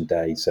competition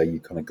day, so you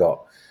kind of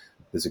got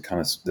there's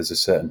a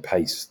certain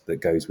pace that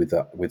goes with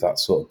that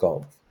sort of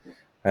golf.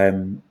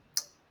 And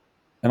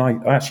I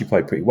actually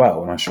played pretty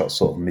well, and I shot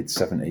sort of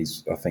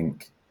mid-70s, I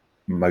think,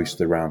 most of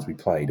the rounds we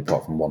played,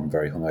 apart from one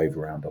very hungover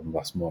round on the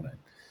last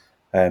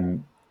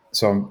morning.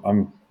 So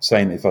I'm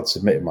saying that if I'd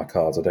submitted my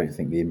cards, I don't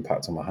think the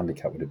impact on my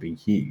handicap would have been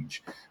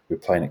huge. We're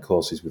playing at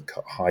courses with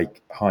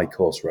high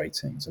course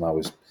ratings, and I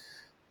was,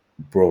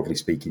 broadly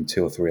speaking,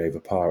 2 or 3 over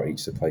par at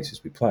each of the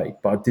places we played.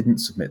 But I didn't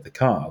submit the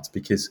cards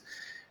because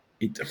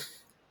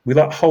we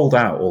like hold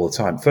out all the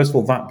time. First of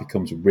all, that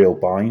becomes a real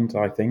bind,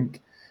 I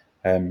think.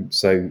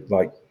 So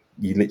like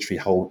you literally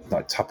hold,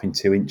 like tapping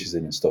 2 inches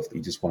in and stuff that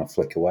you just want to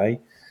flick away.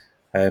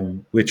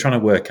 We're trying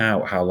to work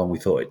out how long we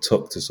thought it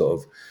took to sort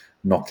of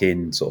knock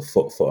in sort of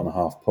foot and a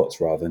half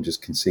putts rather than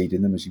just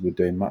conceding them as you would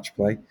do in match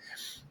play.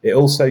 It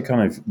also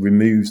kind of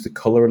removes the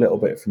colour a little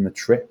bit from the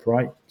trip,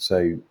 right?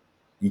 So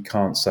you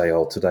can't say,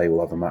 oh, today we'll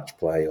have a match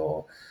play,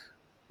 or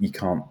you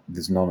can't,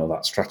 there's none of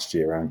that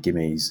strategy around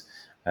gimmies.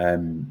 I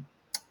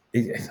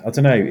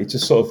don't know, it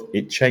just sort of,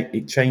 it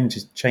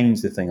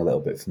changed the thing a little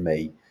bit for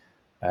me,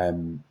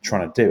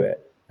 trying to do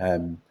it.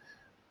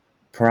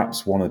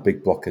 Perhaps one of the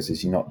big blockers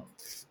is you're not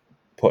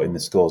putting the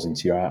scores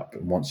into your app,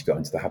 and once you got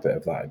into the habit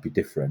of that, it'd be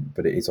different.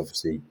 But it is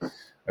obviously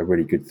a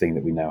really good thing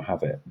that we now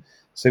have it.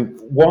 So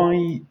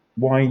why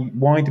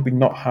did we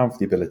not have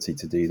the ability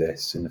to do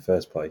this in the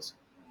first place?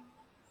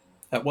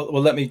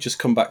 Well, let me just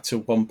come back to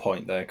one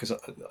point there, because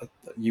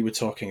you were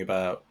talking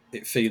about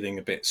it feeling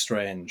a bit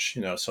strange,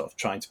 sort of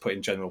trying to put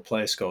in general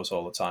play scores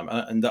all the time,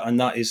 and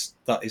that is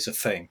a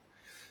thing.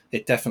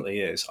 It definitely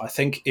is. I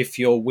think if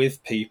you're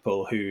with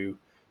people who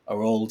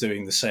are all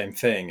doing the same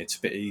thing, it's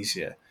a bit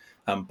easier.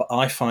 But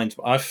I've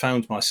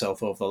found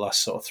myself over the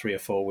last sort of 3 or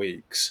 4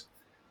 weeks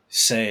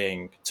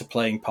saying to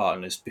playing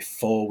partners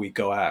before we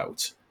go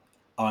out,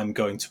 I'm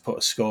going to put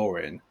a score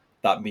in.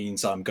 That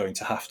means I'm going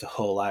to have to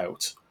hull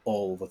out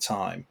all the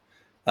time.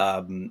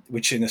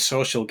 Which in a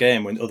social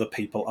game, when other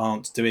people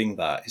aren't doing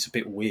that, is a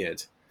bit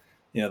weird.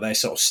 They're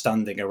sort of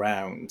standing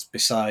around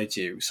beside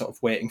you, sort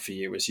of waiting for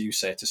you, as you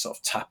say, to sort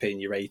of tap in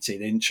your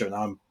 18-incher, and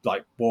I'm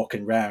like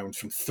walking around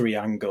from 3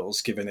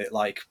 angles, giving it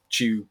like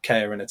due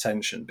care and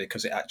attention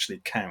because it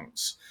actually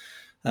counts.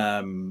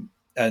 And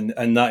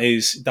that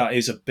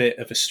is a bit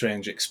of a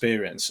strange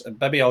experience. And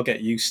maybe I'll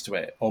get used to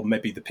it, or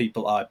maybe the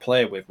people I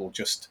play with will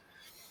just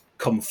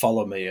come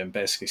follow me and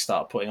basically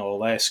start putting all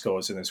their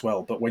scores in as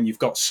well. But when you've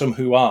got some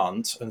who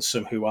aren't and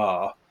some who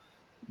are,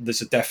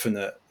 there's a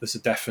definite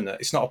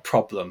it's not a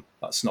problem,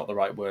 that's not the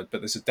right word,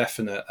 but there's a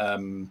definite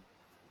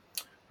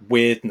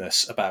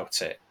weirdness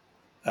about it,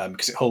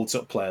 because it holds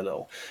up play a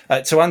little.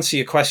 To answer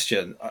your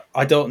question,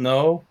 I don't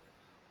know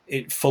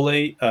it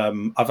fully.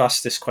 I've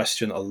asked this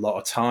question a lot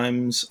of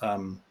times.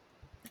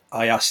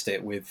 I asked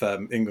it with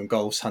England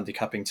Golf's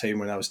handicapping team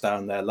when I was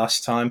down there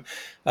last time.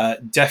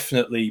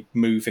 Definitely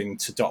moving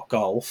to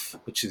 .golf,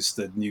 which is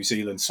the New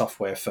Zealand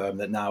software firm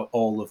that now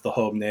all of the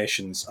home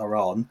nations are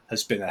on,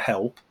 has been a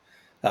help.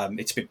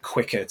 It's been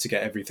quicker to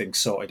get everything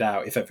sorted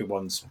out if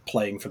everyone's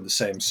playing from the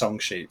same song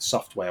sheet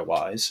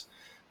software-wise.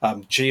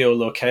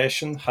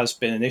 Geolocation has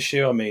been an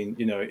issue. I mean,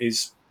 it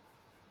is,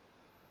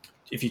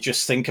 if you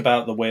just think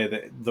about the way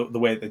that the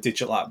way the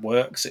digital app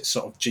works, it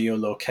sort of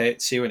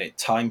geolocates you and it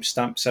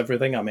timestamps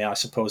everything. I mean, I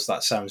suppose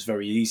that sounds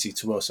very easy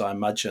to us. I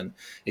imagine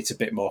it's a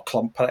bit more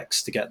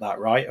complex to get that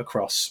right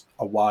across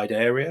a wide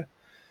area.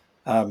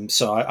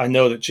 So I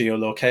know that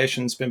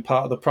geolocation's been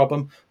part of the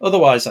problem.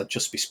 Otherwise, I'd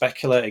just be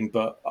speculating.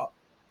 But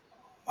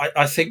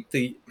I think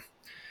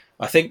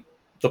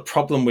the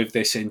problem with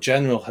this in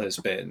general has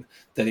been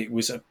that it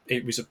was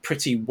a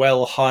pretty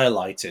well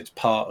highlighted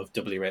part of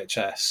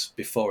WHS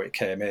before it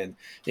came in.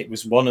 It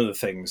was one of the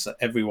things that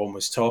everyone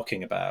was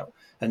talking about,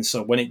 and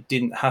so when it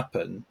didn't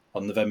happen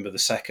on November the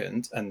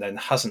 2nd, and then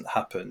hasn't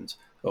happened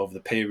over the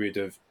period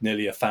of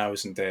nearly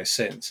 1,000 days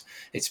since,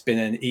 it's been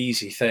an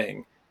easy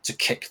thing to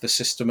kick the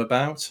system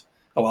about.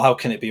 Oh, well, how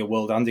can it be a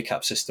World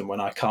Handicap System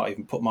when I can't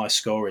even put my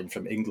score in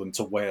from England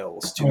to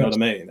Wales? Do you know what I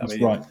mean? That's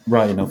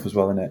right enough as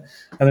well, isn't it?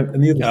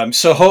 And the other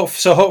So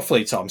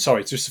hopefully, Tom.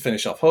 Sorry, just to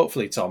finish off.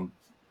 Hopefully, Tom,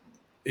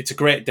 it's a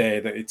great day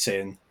that it's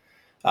in.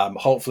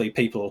 Hopefully,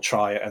 people will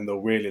try it and they'll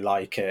really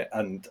like it,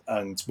 and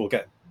we'll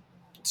get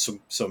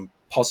some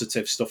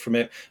positive stuff from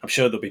it. I'm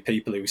sure there'll be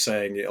people who are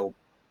saying it'll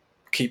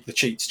keep the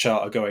cheats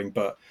charter going,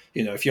 but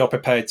if you're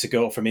prepared to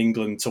go from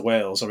England to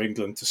Wales or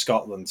England to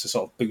Scotland to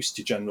sort of boost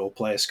your general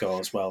play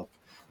scores, well,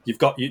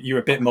 you're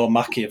a bit more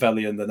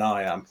Machiavellian than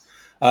I am.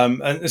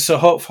 And so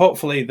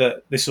hopefully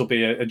that this will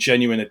be a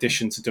genuine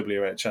addition to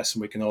WHS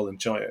and we can all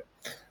enjoy it.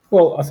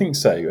 Well, I think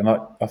so, and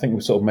I think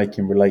we're sort of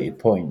making related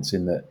points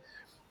in that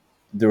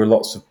there are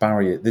lots of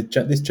barriers.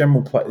 This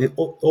general play,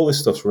 all this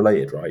stuff's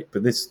related, right?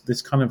 But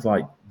this kind of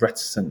like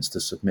reticence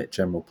to submit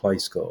general play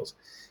scores.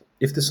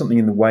 If there's something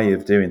in the way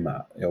of doing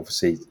that,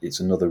 obviously it's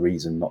another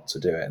reason not to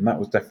do it. And that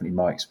was definitely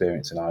my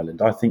experience in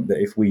Ireland. I think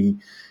that if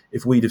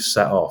we'd have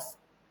set off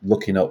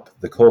looking up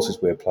the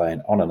courses we were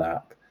playing on an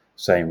app,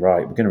 saying, right,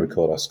 we're going to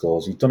record our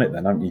scores, you've done it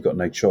then, haven't you? You've got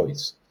no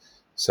choice.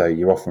 So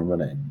you're off and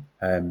running.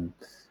 And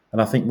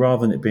I think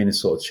rather than it being a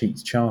sort of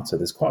cheats charter,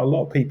 there's quite a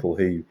lot of people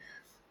who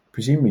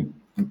presumably,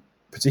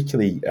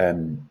 particularly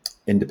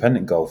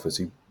independent golfers,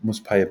 who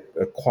must pay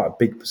quite a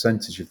big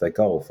percentage of their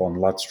golf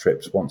on lads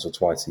trips once or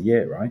twice a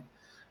year, right?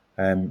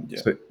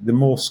 So the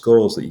more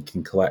scores that you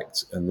can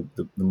collect and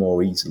the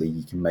more easily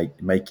you can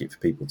make it for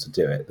people to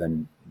do it,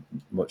 then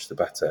much the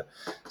better.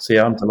 So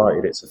yeah, I'm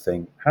delighted it's a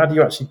thing. How do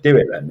you actually do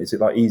it then? Is it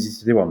like easy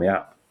to do on the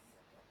app?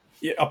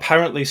 Yeah,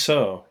 apparently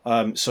so.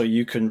 So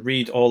you can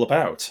read all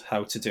about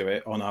how to do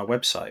it on our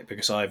website,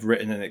 because I've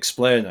written an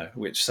explainer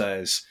which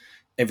says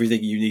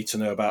everything you need to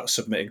know about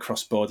submitting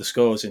cross-border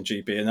scores in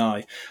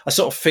GB&I. I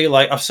sort of feel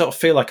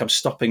like I'm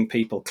stopping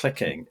people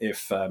clicking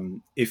if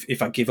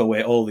I give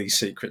away all these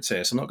secrets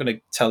here. So I'm not going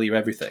to tell you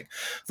everything.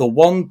 The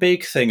one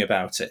big thing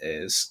about it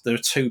is there are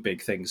two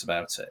big things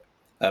about it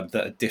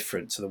that are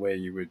different to the way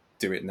you would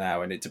do it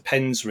now, and it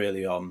depends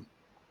really on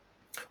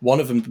one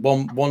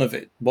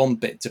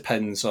bit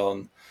depends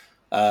on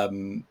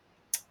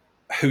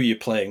who you're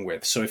playing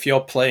with. So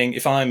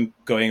if I'm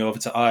going over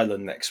to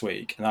Ireland next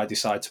week and I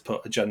decide to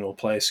put a general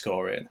play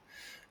score in,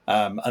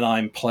 and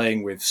I'm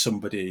playing with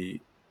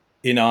somebody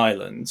in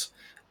Ireland,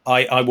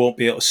 I won't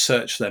be able to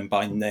search them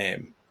by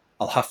name.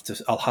 I'll have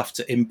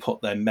to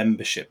input their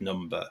membership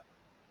number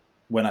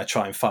when I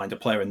try and find a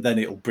player, and then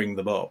it'll bring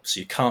them up. So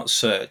you can't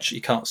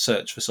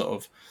search for sort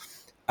of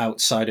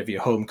outside of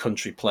your home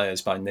country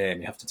players by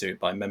name. You have to do it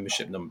by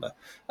membership number.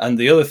 And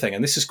the other thing,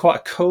 and this is quite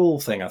a cool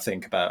thing I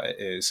think about it,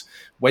 is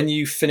when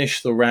you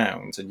finish the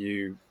round and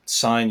you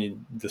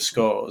sign the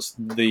scores,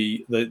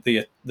 the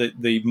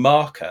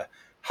marker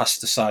has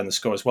to sign the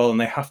score as well, and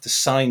they have to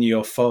sign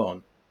your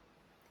phone.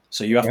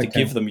 So you have to Okay.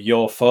 give them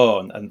your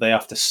phone, and they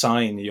have to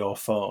sign your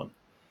phone.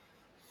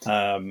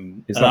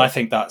 And I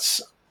think that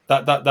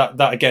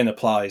again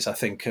applies. I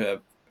think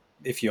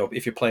if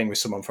you're playing with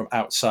someone from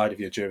outside of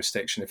your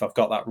jurisdiction, if I've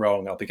got that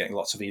wrong, I'll be getting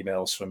lots of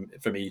emails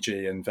from EG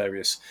and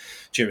various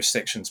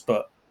jurisdictions.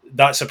 But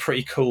that's a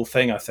pretty cool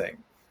thing, I think.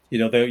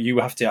 You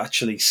have to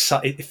actually.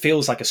 It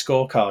feels like a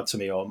scorecard to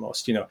me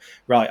almost.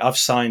 Right? I've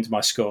signed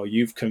my score.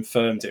 You've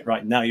confirmed it.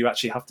 Right now, you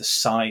actually have to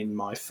sign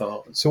my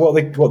phone. So what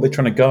they're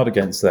trying to guard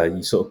against there?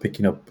 You sort of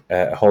picking up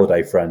a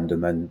holiday friend,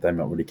 and then they're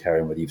not really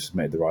caring whether you've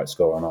submitted the right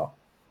score or not.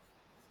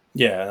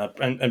 Yeah,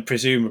 and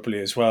presumably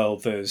as well,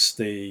 there's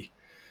the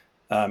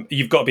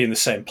you've got to be in the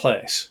same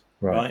place,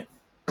 right?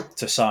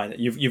 To sign it,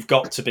 you've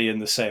got to be in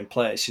the same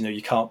place.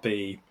 You can't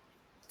be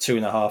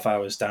 2.5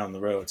 hours down the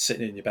road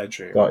sitting in your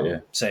bedroom Got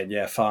you. saying,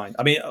 yeah, fine.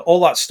 I mean, all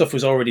that stuff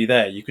was already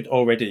there. You could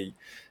already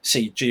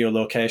see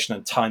geolocation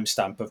and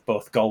timestamp of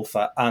both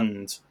golfer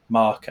and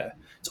marker.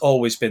 It's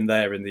always been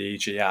there in the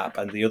EG app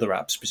and the other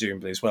apps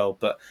presumably as well.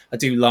 But I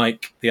do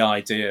like the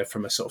idea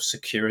from a sort of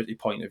security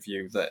point of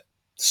view that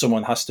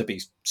someone has to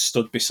be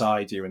stood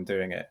beside you and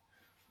doing it.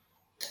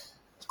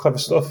 It's clever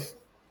stuff.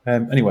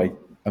 Anyway,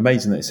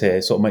 amazing that it's here.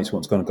 It sort of makes you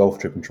want to go on a golf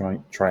trip and try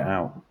it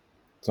out.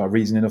 Is that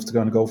reason enough to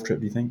go on a golf trip,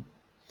 do you think?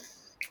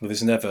 Well,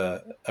 there's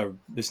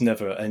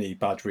never any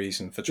bad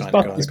reason for trying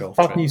to go on a golf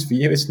bad trip. news for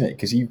you, isn't it?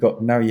 Because you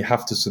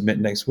have to submit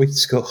next week's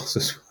scores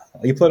as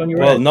well. Are you playing on your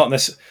Well, own? not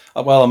necessarily.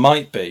 Well, I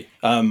might be,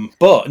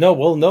 but no.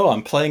 Well, no.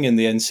 I'm playing in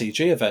the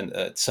NCG event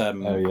at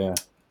Oh yeah,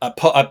 at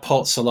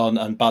Port Salon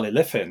and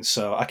Ballyliffin,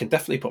 so I can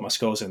definitely put my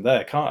scores in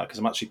there, can't I? Because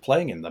I'm actually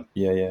playing in them.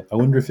 yeah. I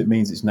wonder if it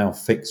means it's now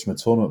fixed from a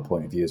tournament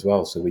point of view as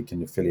well, so we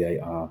can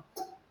affiliate our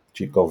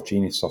Golf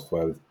Genius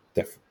software with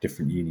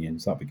different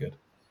unions. That'd be good.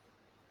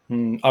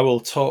 I will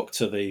talk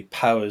to the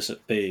powers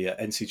that be at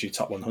NCG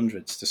Top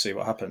 100s to see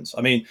what happens.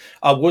 I mean,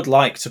 I would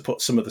like to put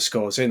some of the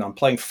scores in. I'm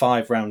playing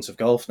 5 rounds of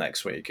golf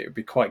next week. It would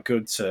be quite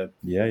good to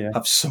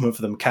have some of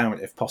them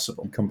count if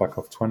possible. And come back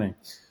off 20.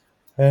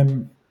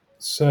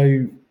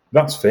 So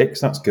that's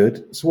fixed. That's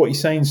good. So what you're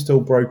saying is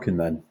still broken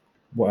then?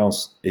 What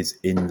else is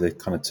in the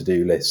kind of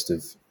to-do list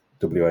of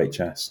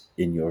WHS,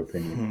 in your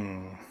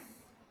opinion?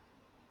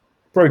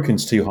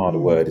 Broken's too hard a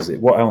word, is it?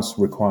 What else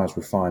requires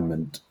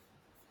refinement?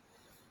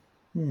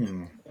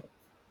 I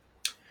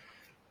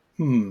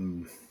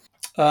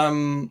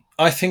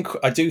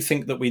do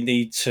think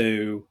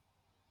that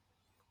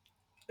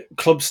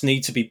clubs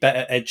need to be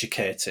better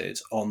educated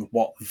on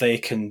what they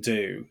can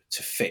do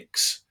to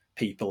fix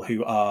people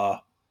who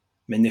are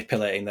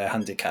manipulating their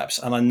handicaps.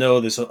 And I know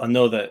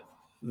that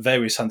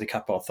various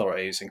handicap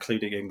authorities,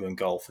 including England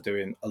Golf, are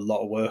doing a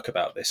lot of work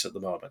about this at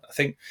the moment. I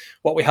think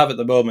what we have at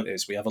the moment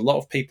is we have a lot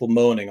of people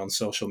moaning on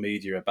social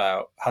media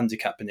about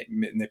handicap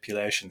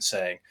manipulation,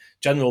 saying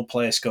general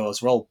play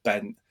scores are all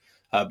bent.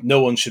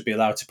 No one should be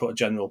allowed to put a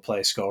general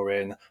play score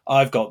in.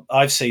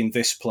 I've seen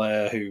this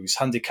player whose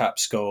handicap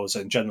scores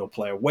and general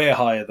play are way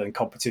higher than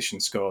competition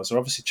scores. They're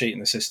obviously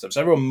cheating the system.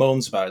 So everyone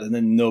moans about it, and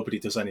then nobody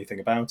does anything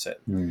about it.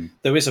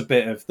 There is a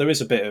bit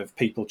of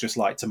people just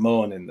like to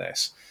moan in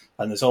this,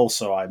 and there's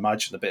also, I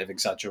imagine, a bit of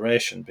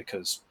exaggeration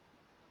because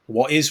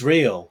what is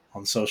real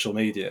on social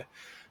media.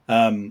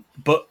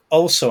 But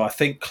also, I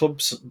think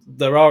clubs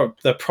there are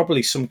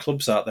probably some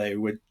clubs out there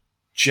who would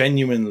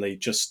genuinely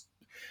just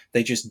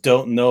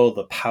don't know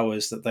the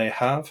powers that they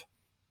have.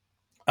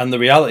 And the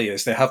reality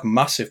is they have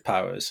massive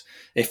powers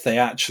if they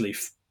actually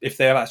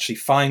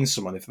find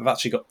someone, if they've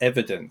actually got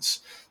evidence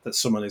that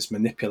someone is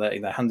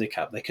manipulating their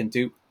handicap, they can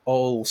do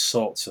all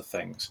sorts of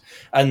things.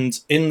 And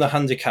in the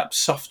handicap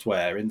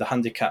software, in the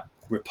handicap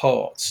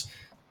reports,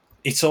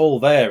 it's all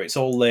there. It's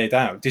all laid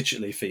out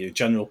digitally for you.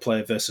 General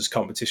play versus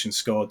competition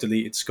score,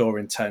 deleted score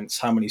intents,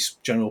 how many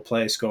general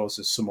play scores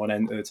has someone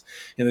entered.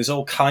 There's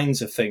all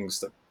kinds of things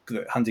that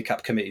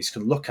handicap committees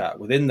can look at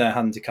within their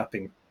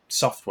handicapping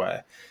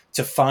software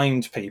to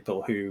find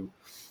people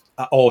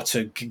or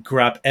to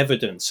grab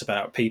evidence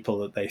about people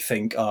that they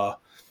think are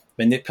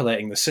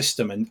manipulating the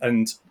system.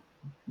 And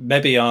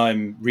maybe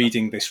I'm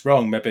reading this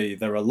wrong. Maybe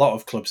there are a lot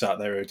of clubs out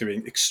there who are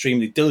doing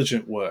extremely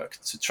diligent work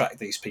to track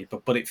these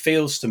people. But it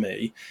feels to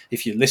me,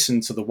 if you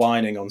listen to the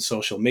whining on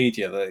social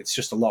media, that it's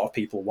just a lot of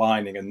people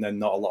whining and then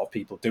not a lot of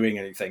people doing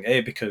anything.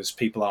 A, because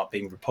people aren't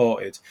being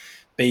reported.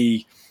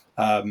 B,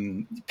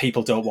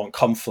 people don't want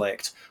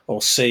conflict,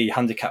 or C,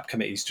 handicap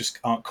committees just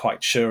aren't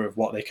quite sure of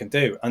what they can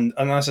do. And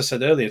as I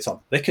said earlier,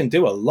 Tom, they can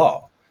do a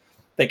lot.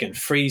 They can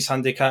freeze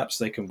handicaps,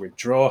 they can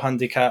withdraw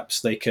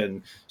handicaps, they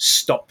can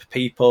stop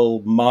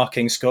people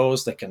marking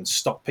scores, they can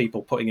stop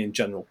people putting in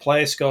general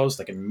player scores,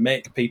 they can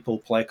make people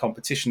play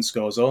competition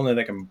scores only,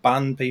 they can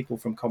ban people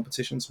from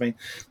competitions. I mean,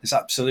 there's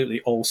absolutely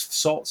all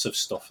sorts of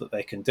stuff that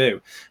they can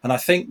do. And I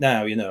think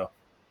now,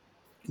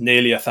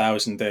 nearly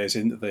 1,000 days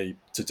into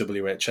to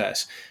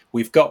WHS,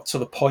 we've got to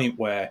the point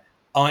where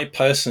I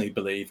personally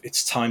believe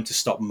it's time to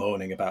stop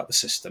moaning about the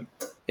system.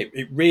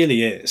 It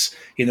really is.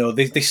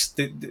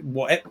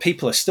 What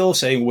people are still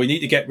saying, we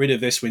need to get rid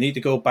of this, we need to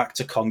go back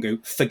to Congo.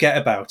 Forget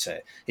about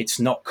it. It's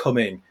not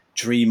coming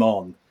dream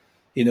on.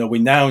 We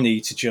now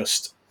need to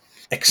just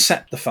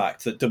accept the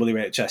fact that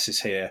WHS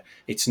is here.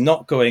 It's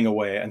not going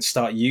away, and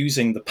start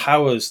using the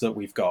powers that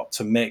we've got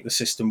to make the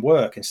system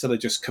work instead of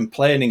just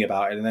complaining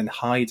about it and then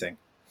hiding.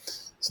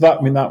 So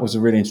that was a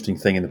really interesting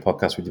thing in the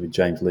podcast we did with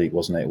James Leake,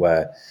 wasn't it?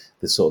 Where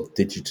the sort of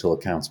digital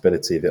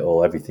accountability of it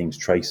all, everything's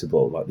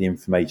traceable. Like the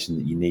information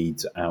that you need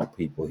to out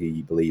people who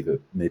you believe are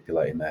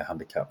manipulating their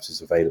handicaps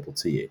is available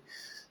to you.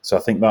 So I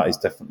think that is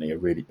definitely a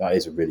really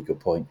good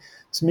point.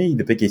 To me,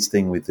 the biggest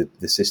thing with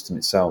the system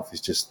itself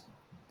is just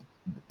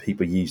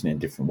people using it in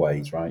different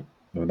ways, right?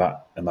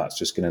 And that's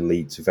just going to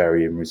lead to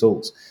varying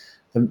results.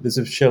 And there's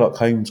a Sherlock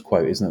Holmes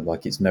quote, isn't it?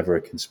 Like, it's never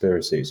a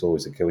conspiracy; it's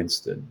always a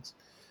coincidence.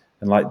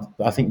 And like,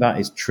 I think that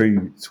is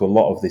true to a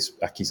lot of these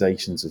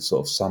accusations of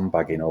sort of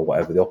sandbagging, or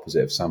whatever the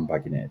opposite of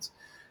sandbagging is.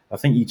 I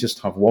think you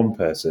just have one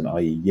person,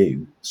 i.e.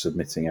 you,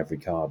 submitting every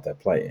card they're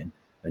playing,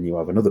 and you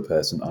have another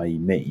person, i.e.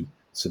 me,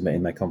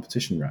 submitting their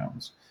competition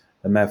rounds.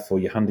 And therefore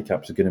your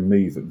handicaps are going to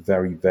move at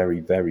very, very,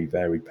 very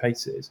varied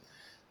paces.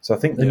 So I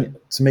think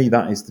to me,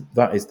 that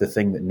is the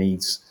thing that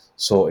needs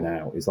sorting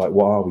out. Is like,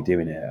 what are we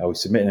doing here? Are we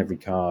submitting every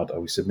card? Are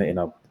we submitting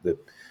the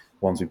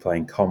ones we play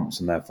in comps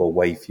and therefore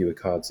way fewer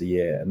cards a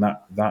year? And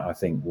that I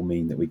think will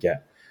mean that we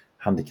get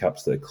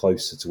handicaps that are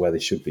closer to where they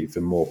should be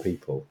for more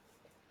people.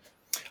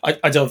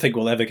 I don't think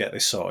we'll ever get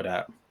this sorted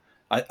out.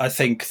 I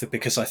think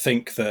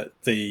that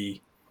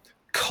the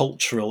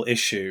cultural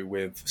issue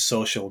with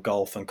social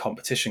golf and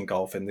competition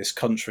golf in this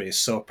country is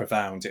so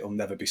profound it'll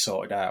never be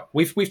sorted out.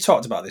 We've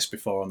talked about this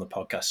before on the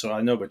podcast, so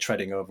I know we're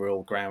treading over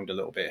old ground a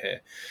little bit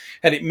here.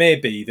 And it may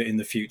be that in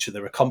the future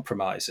there are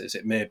compromises.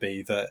 It may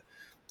be that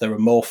there are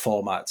more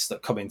formats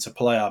that come into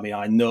play. I mean,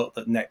 I note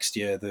that next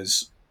year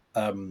there's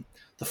the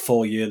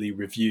 4-yearly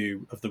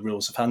review of the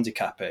rules of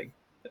handicapping.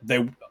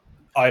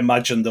 I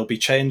imagine there'll be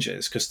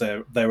changes, because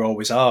there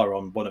always are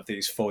on one of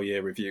these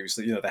 4-year reviews.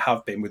 That there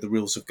have been with the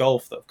rules of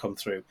golf that have come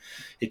through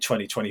in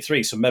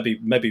 2023. So maybe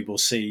we'll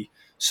see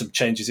some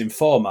changes in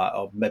format,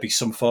 or maybe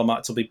some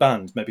formats will be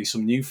banned. Maybe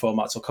some new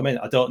formats will come in.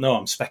 I don't know.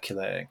 I'm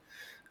speculating.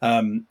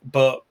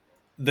 But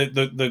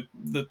the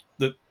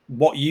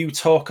what you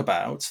talk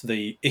about,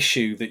 the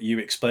issue that you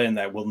explain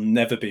there, will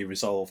never be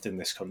resolved in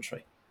this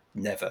country.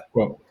 Never.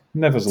 Well,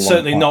 never's a long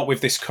certainly time. Not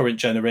with this current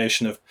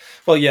generation of.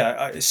 Well,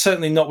 yeah,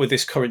 certainly not with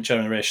this current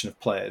generation of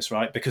players,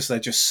 right? Because they're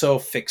just so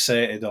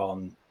fixated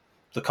on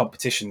the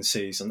competition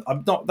season.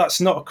 That's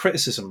not a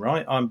criticism,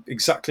 right? I'm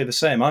exactly the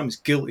same. I'm as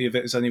guilty of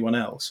it as anyone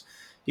else.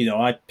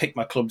 I pick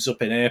my clubs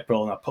up in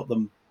April and I put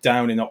them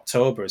down in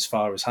October as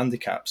far as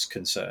handicap's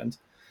concerned.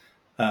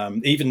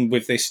 Even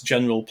with this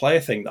general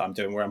player thing that I'm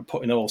doing, where I'm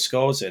putting all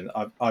scores in,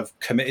 I've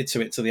committed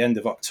to it to the end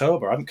of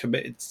October. I haven't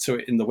committed to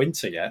it in the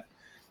winter yet.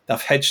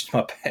 I've hedged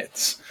my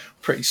bets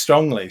pretty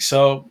strongly.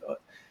 So,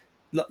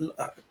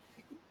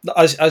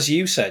 as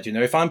you said,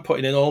 if I'm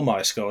putting in all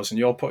my scores and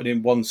you're putting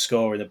in one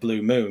score in a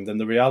blue moon, then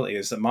the reality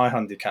is that my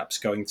handicap's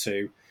going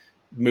to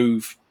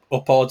move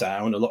up or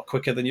down a lot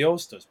quicker than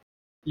yours does.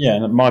 Yeah,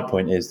 and my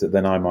point is that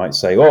then I might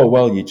say, oh,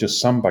 well, you're just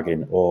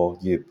sandbagging, or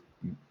you're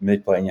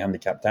manipulating your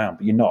handicap down,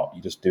 but you're not.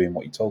 You're just doing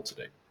what you're told to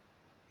do.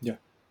 Yeah.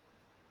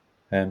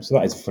 So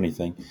that is a funny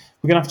thing.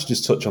 We're going to have to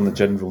just touch on the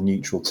general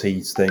neutral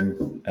tees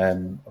thing.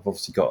 I've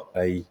obviously got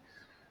a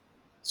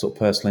sort of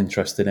personal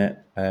interest in it.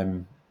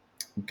 I'm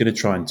going to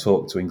try and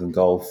talk to England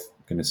Golf.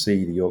 I'm going to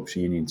see the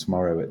Yorkshire Union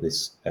tomorrow at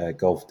this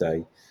golf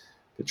day,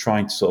 but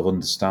trying to sort of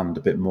understand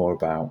a bit more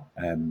about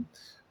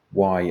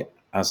why,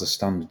 as a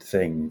standard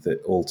thing,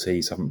 that all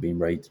tees haven't been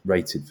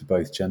rated for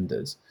both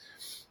genders.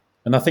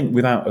 And I think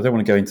I don't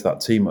want to go into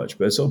that too much,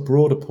 but a sort of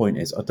broader point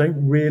is, I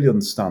don't really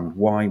understand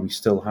why we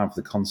still have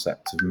the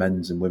concept of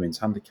men's and women's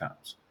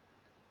handicaps.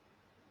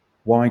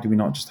 Why do we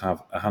not just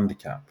have a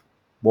handicap?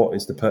 What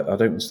is I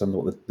don't understand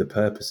what the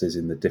purpose is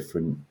in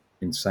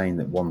saying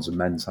that one's a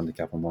men's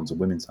handicap and one's a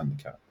women's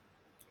handicap.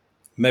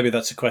 Maybe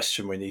that's a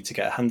question we need to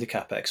get a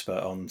handicap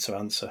expert on to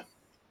answer.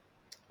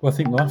 Well, I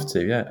think we'll have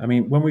to, yeah. I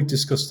mean, when we've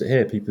discussed it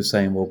here, people are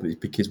saying, well,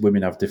 because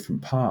women have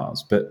different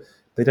pars, but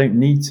they don't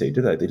need to,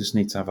 do they? They just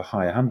need to have a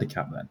higher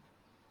handicap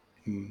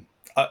then.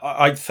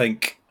 I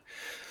think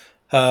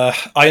I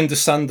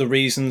understand the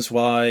reasons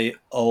why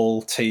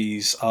all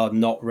tees are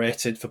not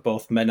rated for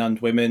both men and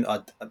women.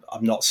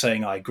 I'm not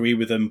saying I agree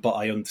with them, but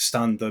I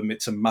understand them.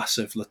 It's a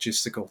massive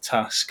logistical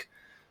task.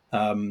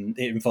 It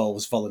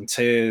involves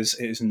volunteers.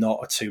 It is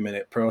not a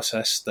 2-minute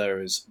process.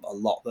 There is a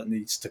lot that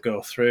needs to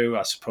go through.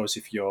 I suppose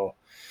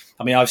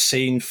I've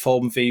seen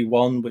Form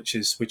V1, which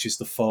is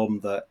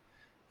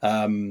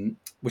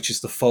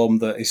the form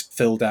that is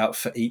filled out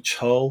for each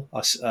hole.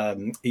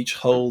 Each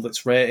hole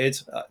that's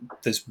rated,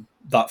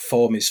 that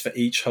form is for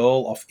each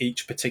hole off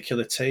each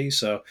particular tee.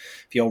 So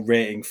if you're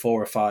rating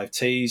 4 or 5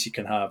 tees, you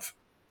can have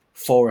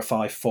 4 or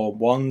 5 Form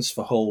 1s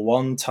for hole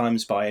 1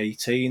 times by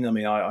 18. I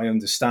mean, I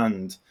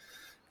understand.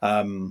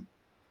 I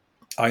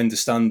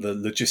understand the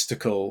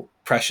logistical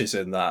pressures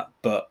in that,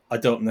 but I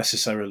don't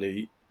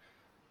necessarily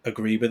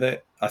agree with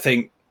it. I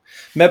think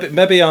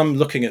maybe I'm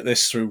looking at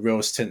this through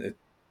rose-tinted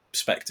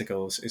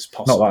spectacles. Is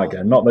possible. Not that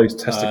again. Not those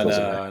testicles.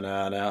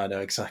 I know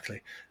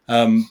exactly.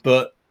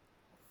 But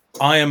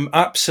I am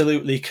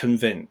absolutely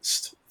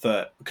convinced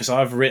that, because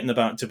I've written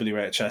about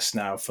WHS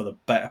now for the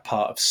better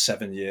part of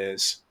 7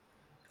 years,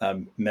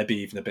 maybe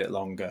even a bit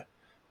longer,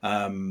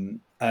 and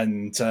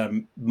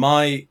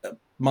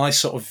my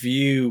sort of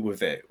view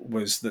with it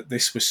was that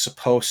this was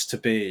supposed to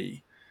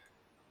be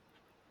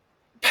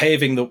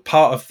paving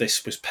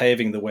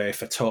the way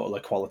for total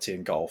equality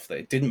in golf. That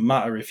it didn't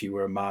matter if you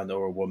were a man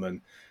or a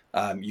woman.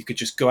 You could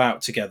just go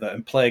out together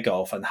and play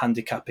golf, and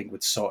handicapping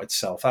would sort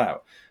itself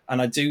out.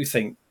 And I do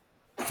think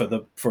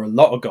for a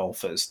lot of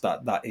golfers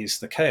that is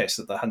the case,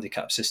 that the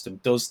handicap system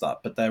does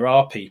that. But there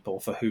are people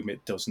for whom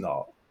it does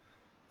not.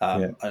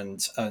 Yeah.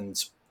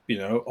 And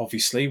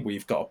obviously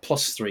we've got a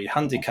 +3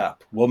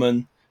 handicap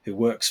woman who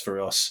works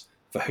for us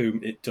for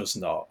whom it does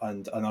not.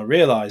 And I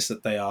realise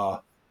that they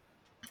are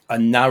a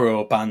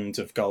narrow band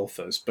of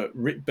golfers,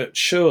 but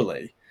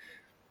surely,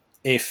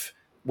 if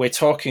we're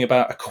talking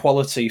about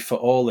equality for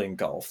all in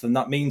golf, then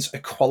that means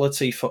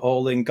equality for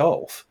all in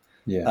golf.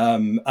 Yeah.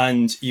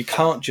 And you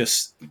can't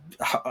just,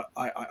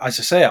 as I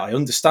say, I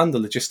understand the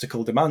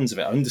logistical demands of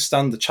it. I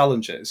understand the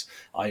challenges.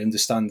 I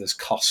understand there's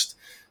cost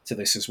to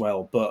this as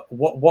well. But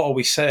what are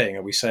we saying?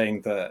 Are we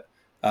saying that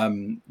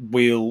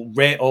we'll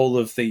rate all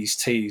of these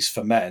tees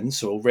for men,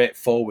 so we'll rate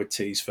forward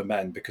tees for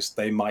men because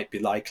they might be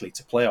likely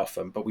to play off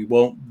them, but we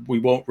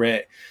won't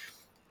rate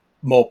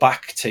more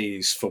back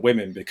tees for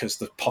women because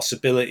the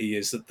possibility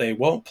is that they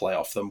won't play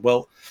off them?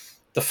 Well,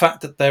 the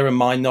fact that they're a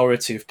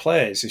minority of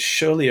players is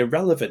surely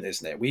irrelevant,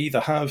 isn't it? We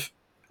either have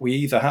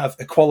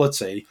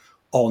equality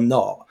or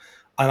not.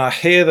 And I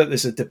hear that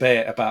there's a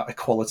debate about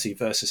equality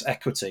versus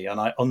equity, and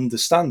I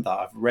understand that.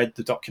 I've read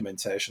the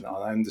documentation and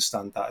I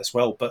understand that as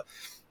well. But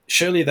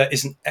surely there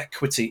isn't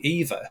equity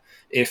either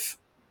if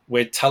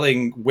we're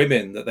telling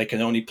women that they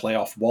can only play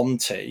off one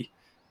tee,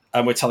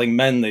 and we're telling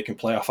men they can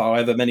play off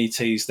however many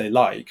tees they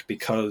like,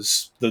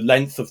 because the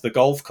length of the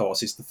golf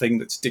course is the thing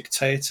that's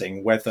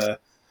dictating whether.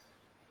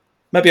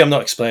 Maybe I'm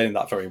not explaining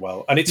that very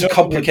well. And it's a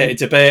complicated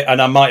debate,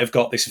 and I might have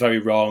got this very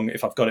wrong.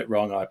 If I've got it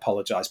wrong, I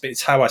apologise. But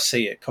it's how I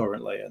see it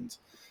currently. And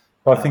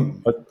I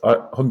think I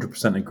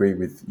 100% agree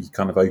with your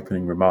kind of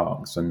opening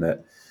remarks, and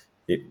that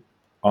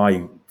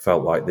I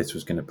felt like this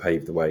was going to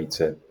pave the way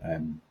to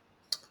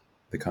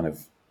the kind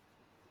of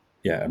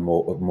a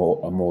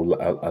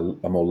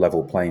more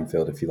level playing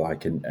field, if you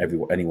like, and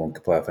anyone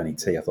could play off any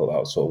tee. I thought that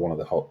was sort of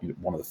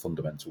one of the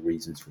fundamental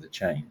reasons for the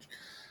change,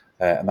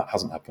 and that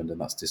hasn't happened,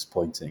 and that's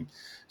disappointing.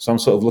 So I'm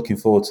sort of looking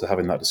forward to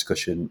having that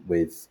discussion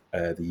with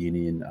the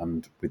union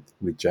and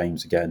with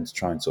James again to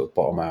try and sort of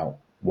bottom out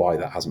why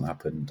that hasn't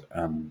happened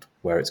and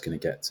where it's going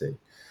to get to.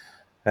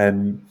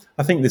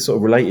 I think this sort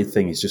of related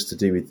thing is to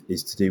do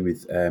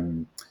with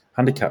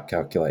handicap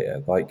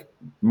calculator. Like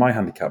my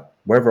handicap,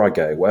 wherever I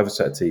go, whatever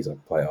set of tees I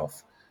play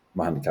off,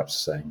 my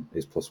handicap's the same.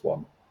 Is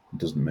 +1. It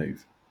doesn't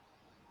move,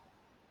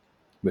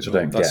 which I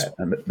don't get.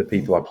 And the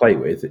people I play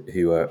with,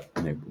 who are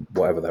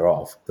whatever they're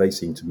off, they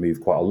seem to move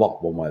quite a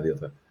lot one way or the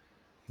other.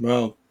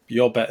 Well,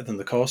 you're better than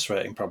the course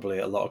rating probably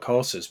at a lot of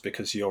courses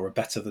because you're a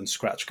better than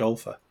scratch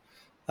golfer.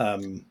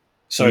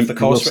 So if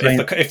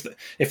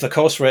the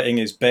course rating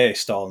is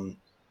based on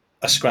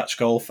a scratch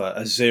golfer,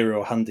 a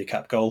 0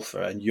 handicap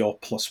golfer, and you're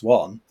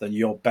 +1, then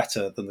you're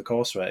better than the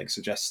course rating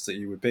suggests that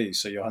you would be.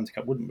 So your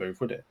handicap wouldn't move,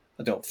 would it?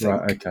 I don't think.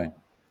 Right. Okay.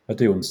 I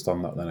do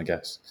understand that then, I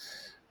guess.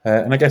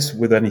 And I guess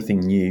with anything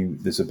new,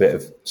 there's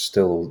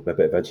still a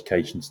bit of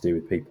education to do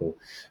with people.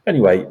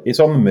 Anyway, it's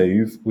on the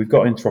move. We've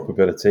got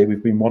interoperability.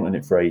 We've been wanting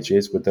it for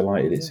ages. We're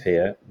delighted it's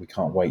here. We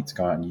can't wait to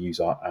go out and use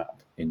our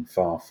app in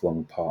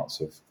far-flung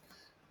parts of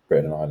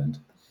Britain and Ireland.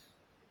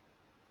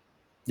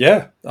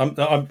 Yeah,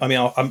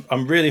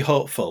 I'm really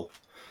hopeful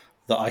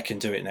that I can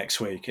do it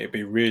next week. It'd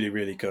be really,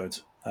 really good.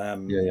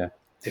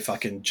 If I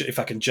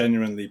can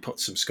genuinely put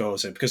some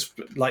scores in, because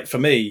like for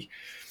me,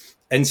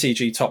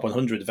 NCG Top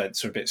 100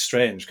 events are a bit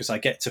strange because I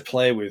get to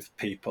play with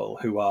people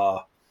who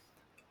are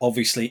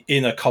obviously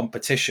in a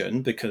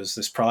competition because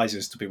there's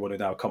prizes to be won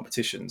in our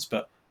competitions,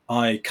 but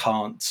I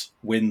can't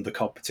win the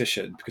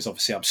competition because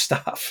obviously I'm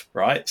staff,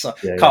 right? So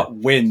I can't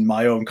win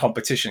my own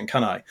competition,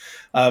 can I?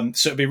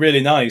 So it'd be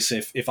really nice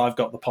if I've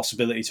got the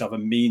possibility to have a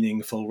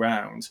meaningful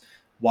round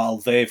while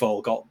they've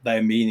all got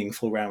their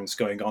meaningful rounds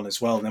going on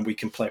as well, and then we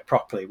can play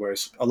properly.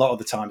 Whereas a lot of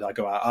the times I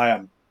go out, I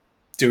am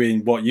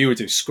doing what you would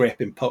do,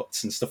 scraping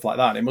putts and stuff like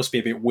that. And it must be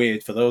a bit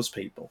weird for those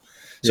people.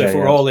 So if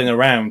we're all in a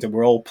round and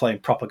we're all playing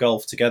proper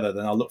golf together,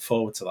 then I look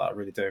forward to that. I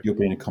really do. You'll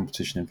be in a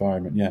competition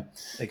environment, yeah.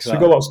 Exactly. So we've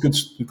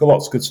got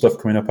lots of good stuff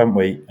coming up, haven't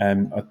we?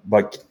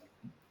 Like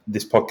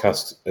this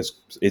podcast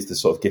is the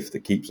sort of gift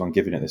that keeps on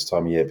giving at this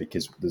time of year,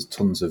 because there's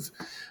tons of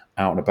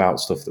out and about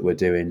stuff that we're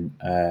doing,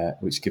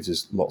 which gives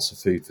us lots of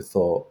food for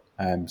thought.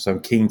 So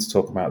I'm keen to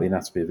talk about the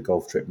anatomy of a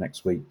golf trip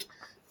next week.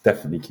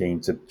 Definitely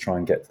keen to try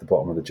and get to the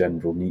bottom of the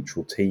general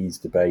neutral tees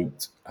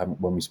debate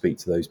when we speak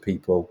to those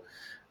people.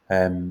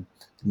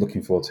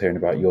 Looking forward to hearing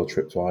about your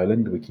trip to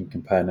Ireland. We can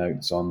compare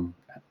notes on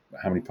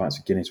how many pints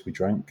of Guinness we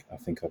drank. I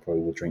think I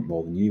probably will drink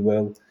more than you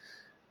will.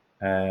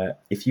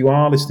 If you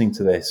are listening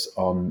to this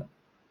on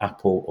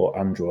Apple or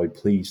Android,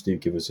 please do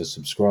give us a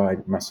subscribe.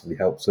 It massively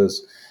helps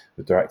us.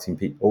 We're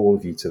directing all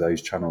of you to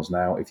those channels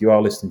now. If you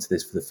are listening to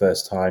this for the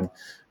first time,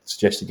 I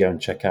suggest you go and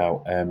check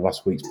out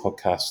last week's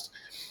podcast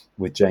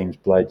with James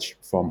Bledge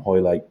from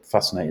Hoylake.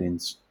 Fascinating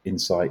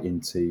insight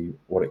into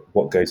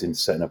what goes into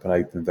setting up an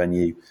open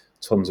venue.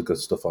 Tons of good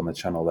stuff on the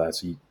channel there,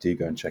 so you do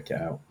go and check it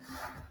out.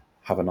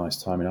 Have a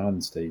nice time in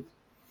Ireland, Steve.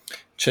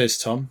 Cheers,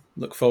 Tom.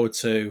 Look forward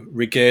to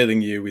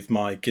regaling you with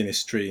my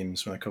Guinness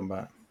dreams when I come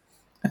back.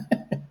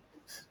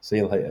 See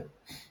you later.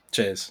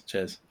 Cheers.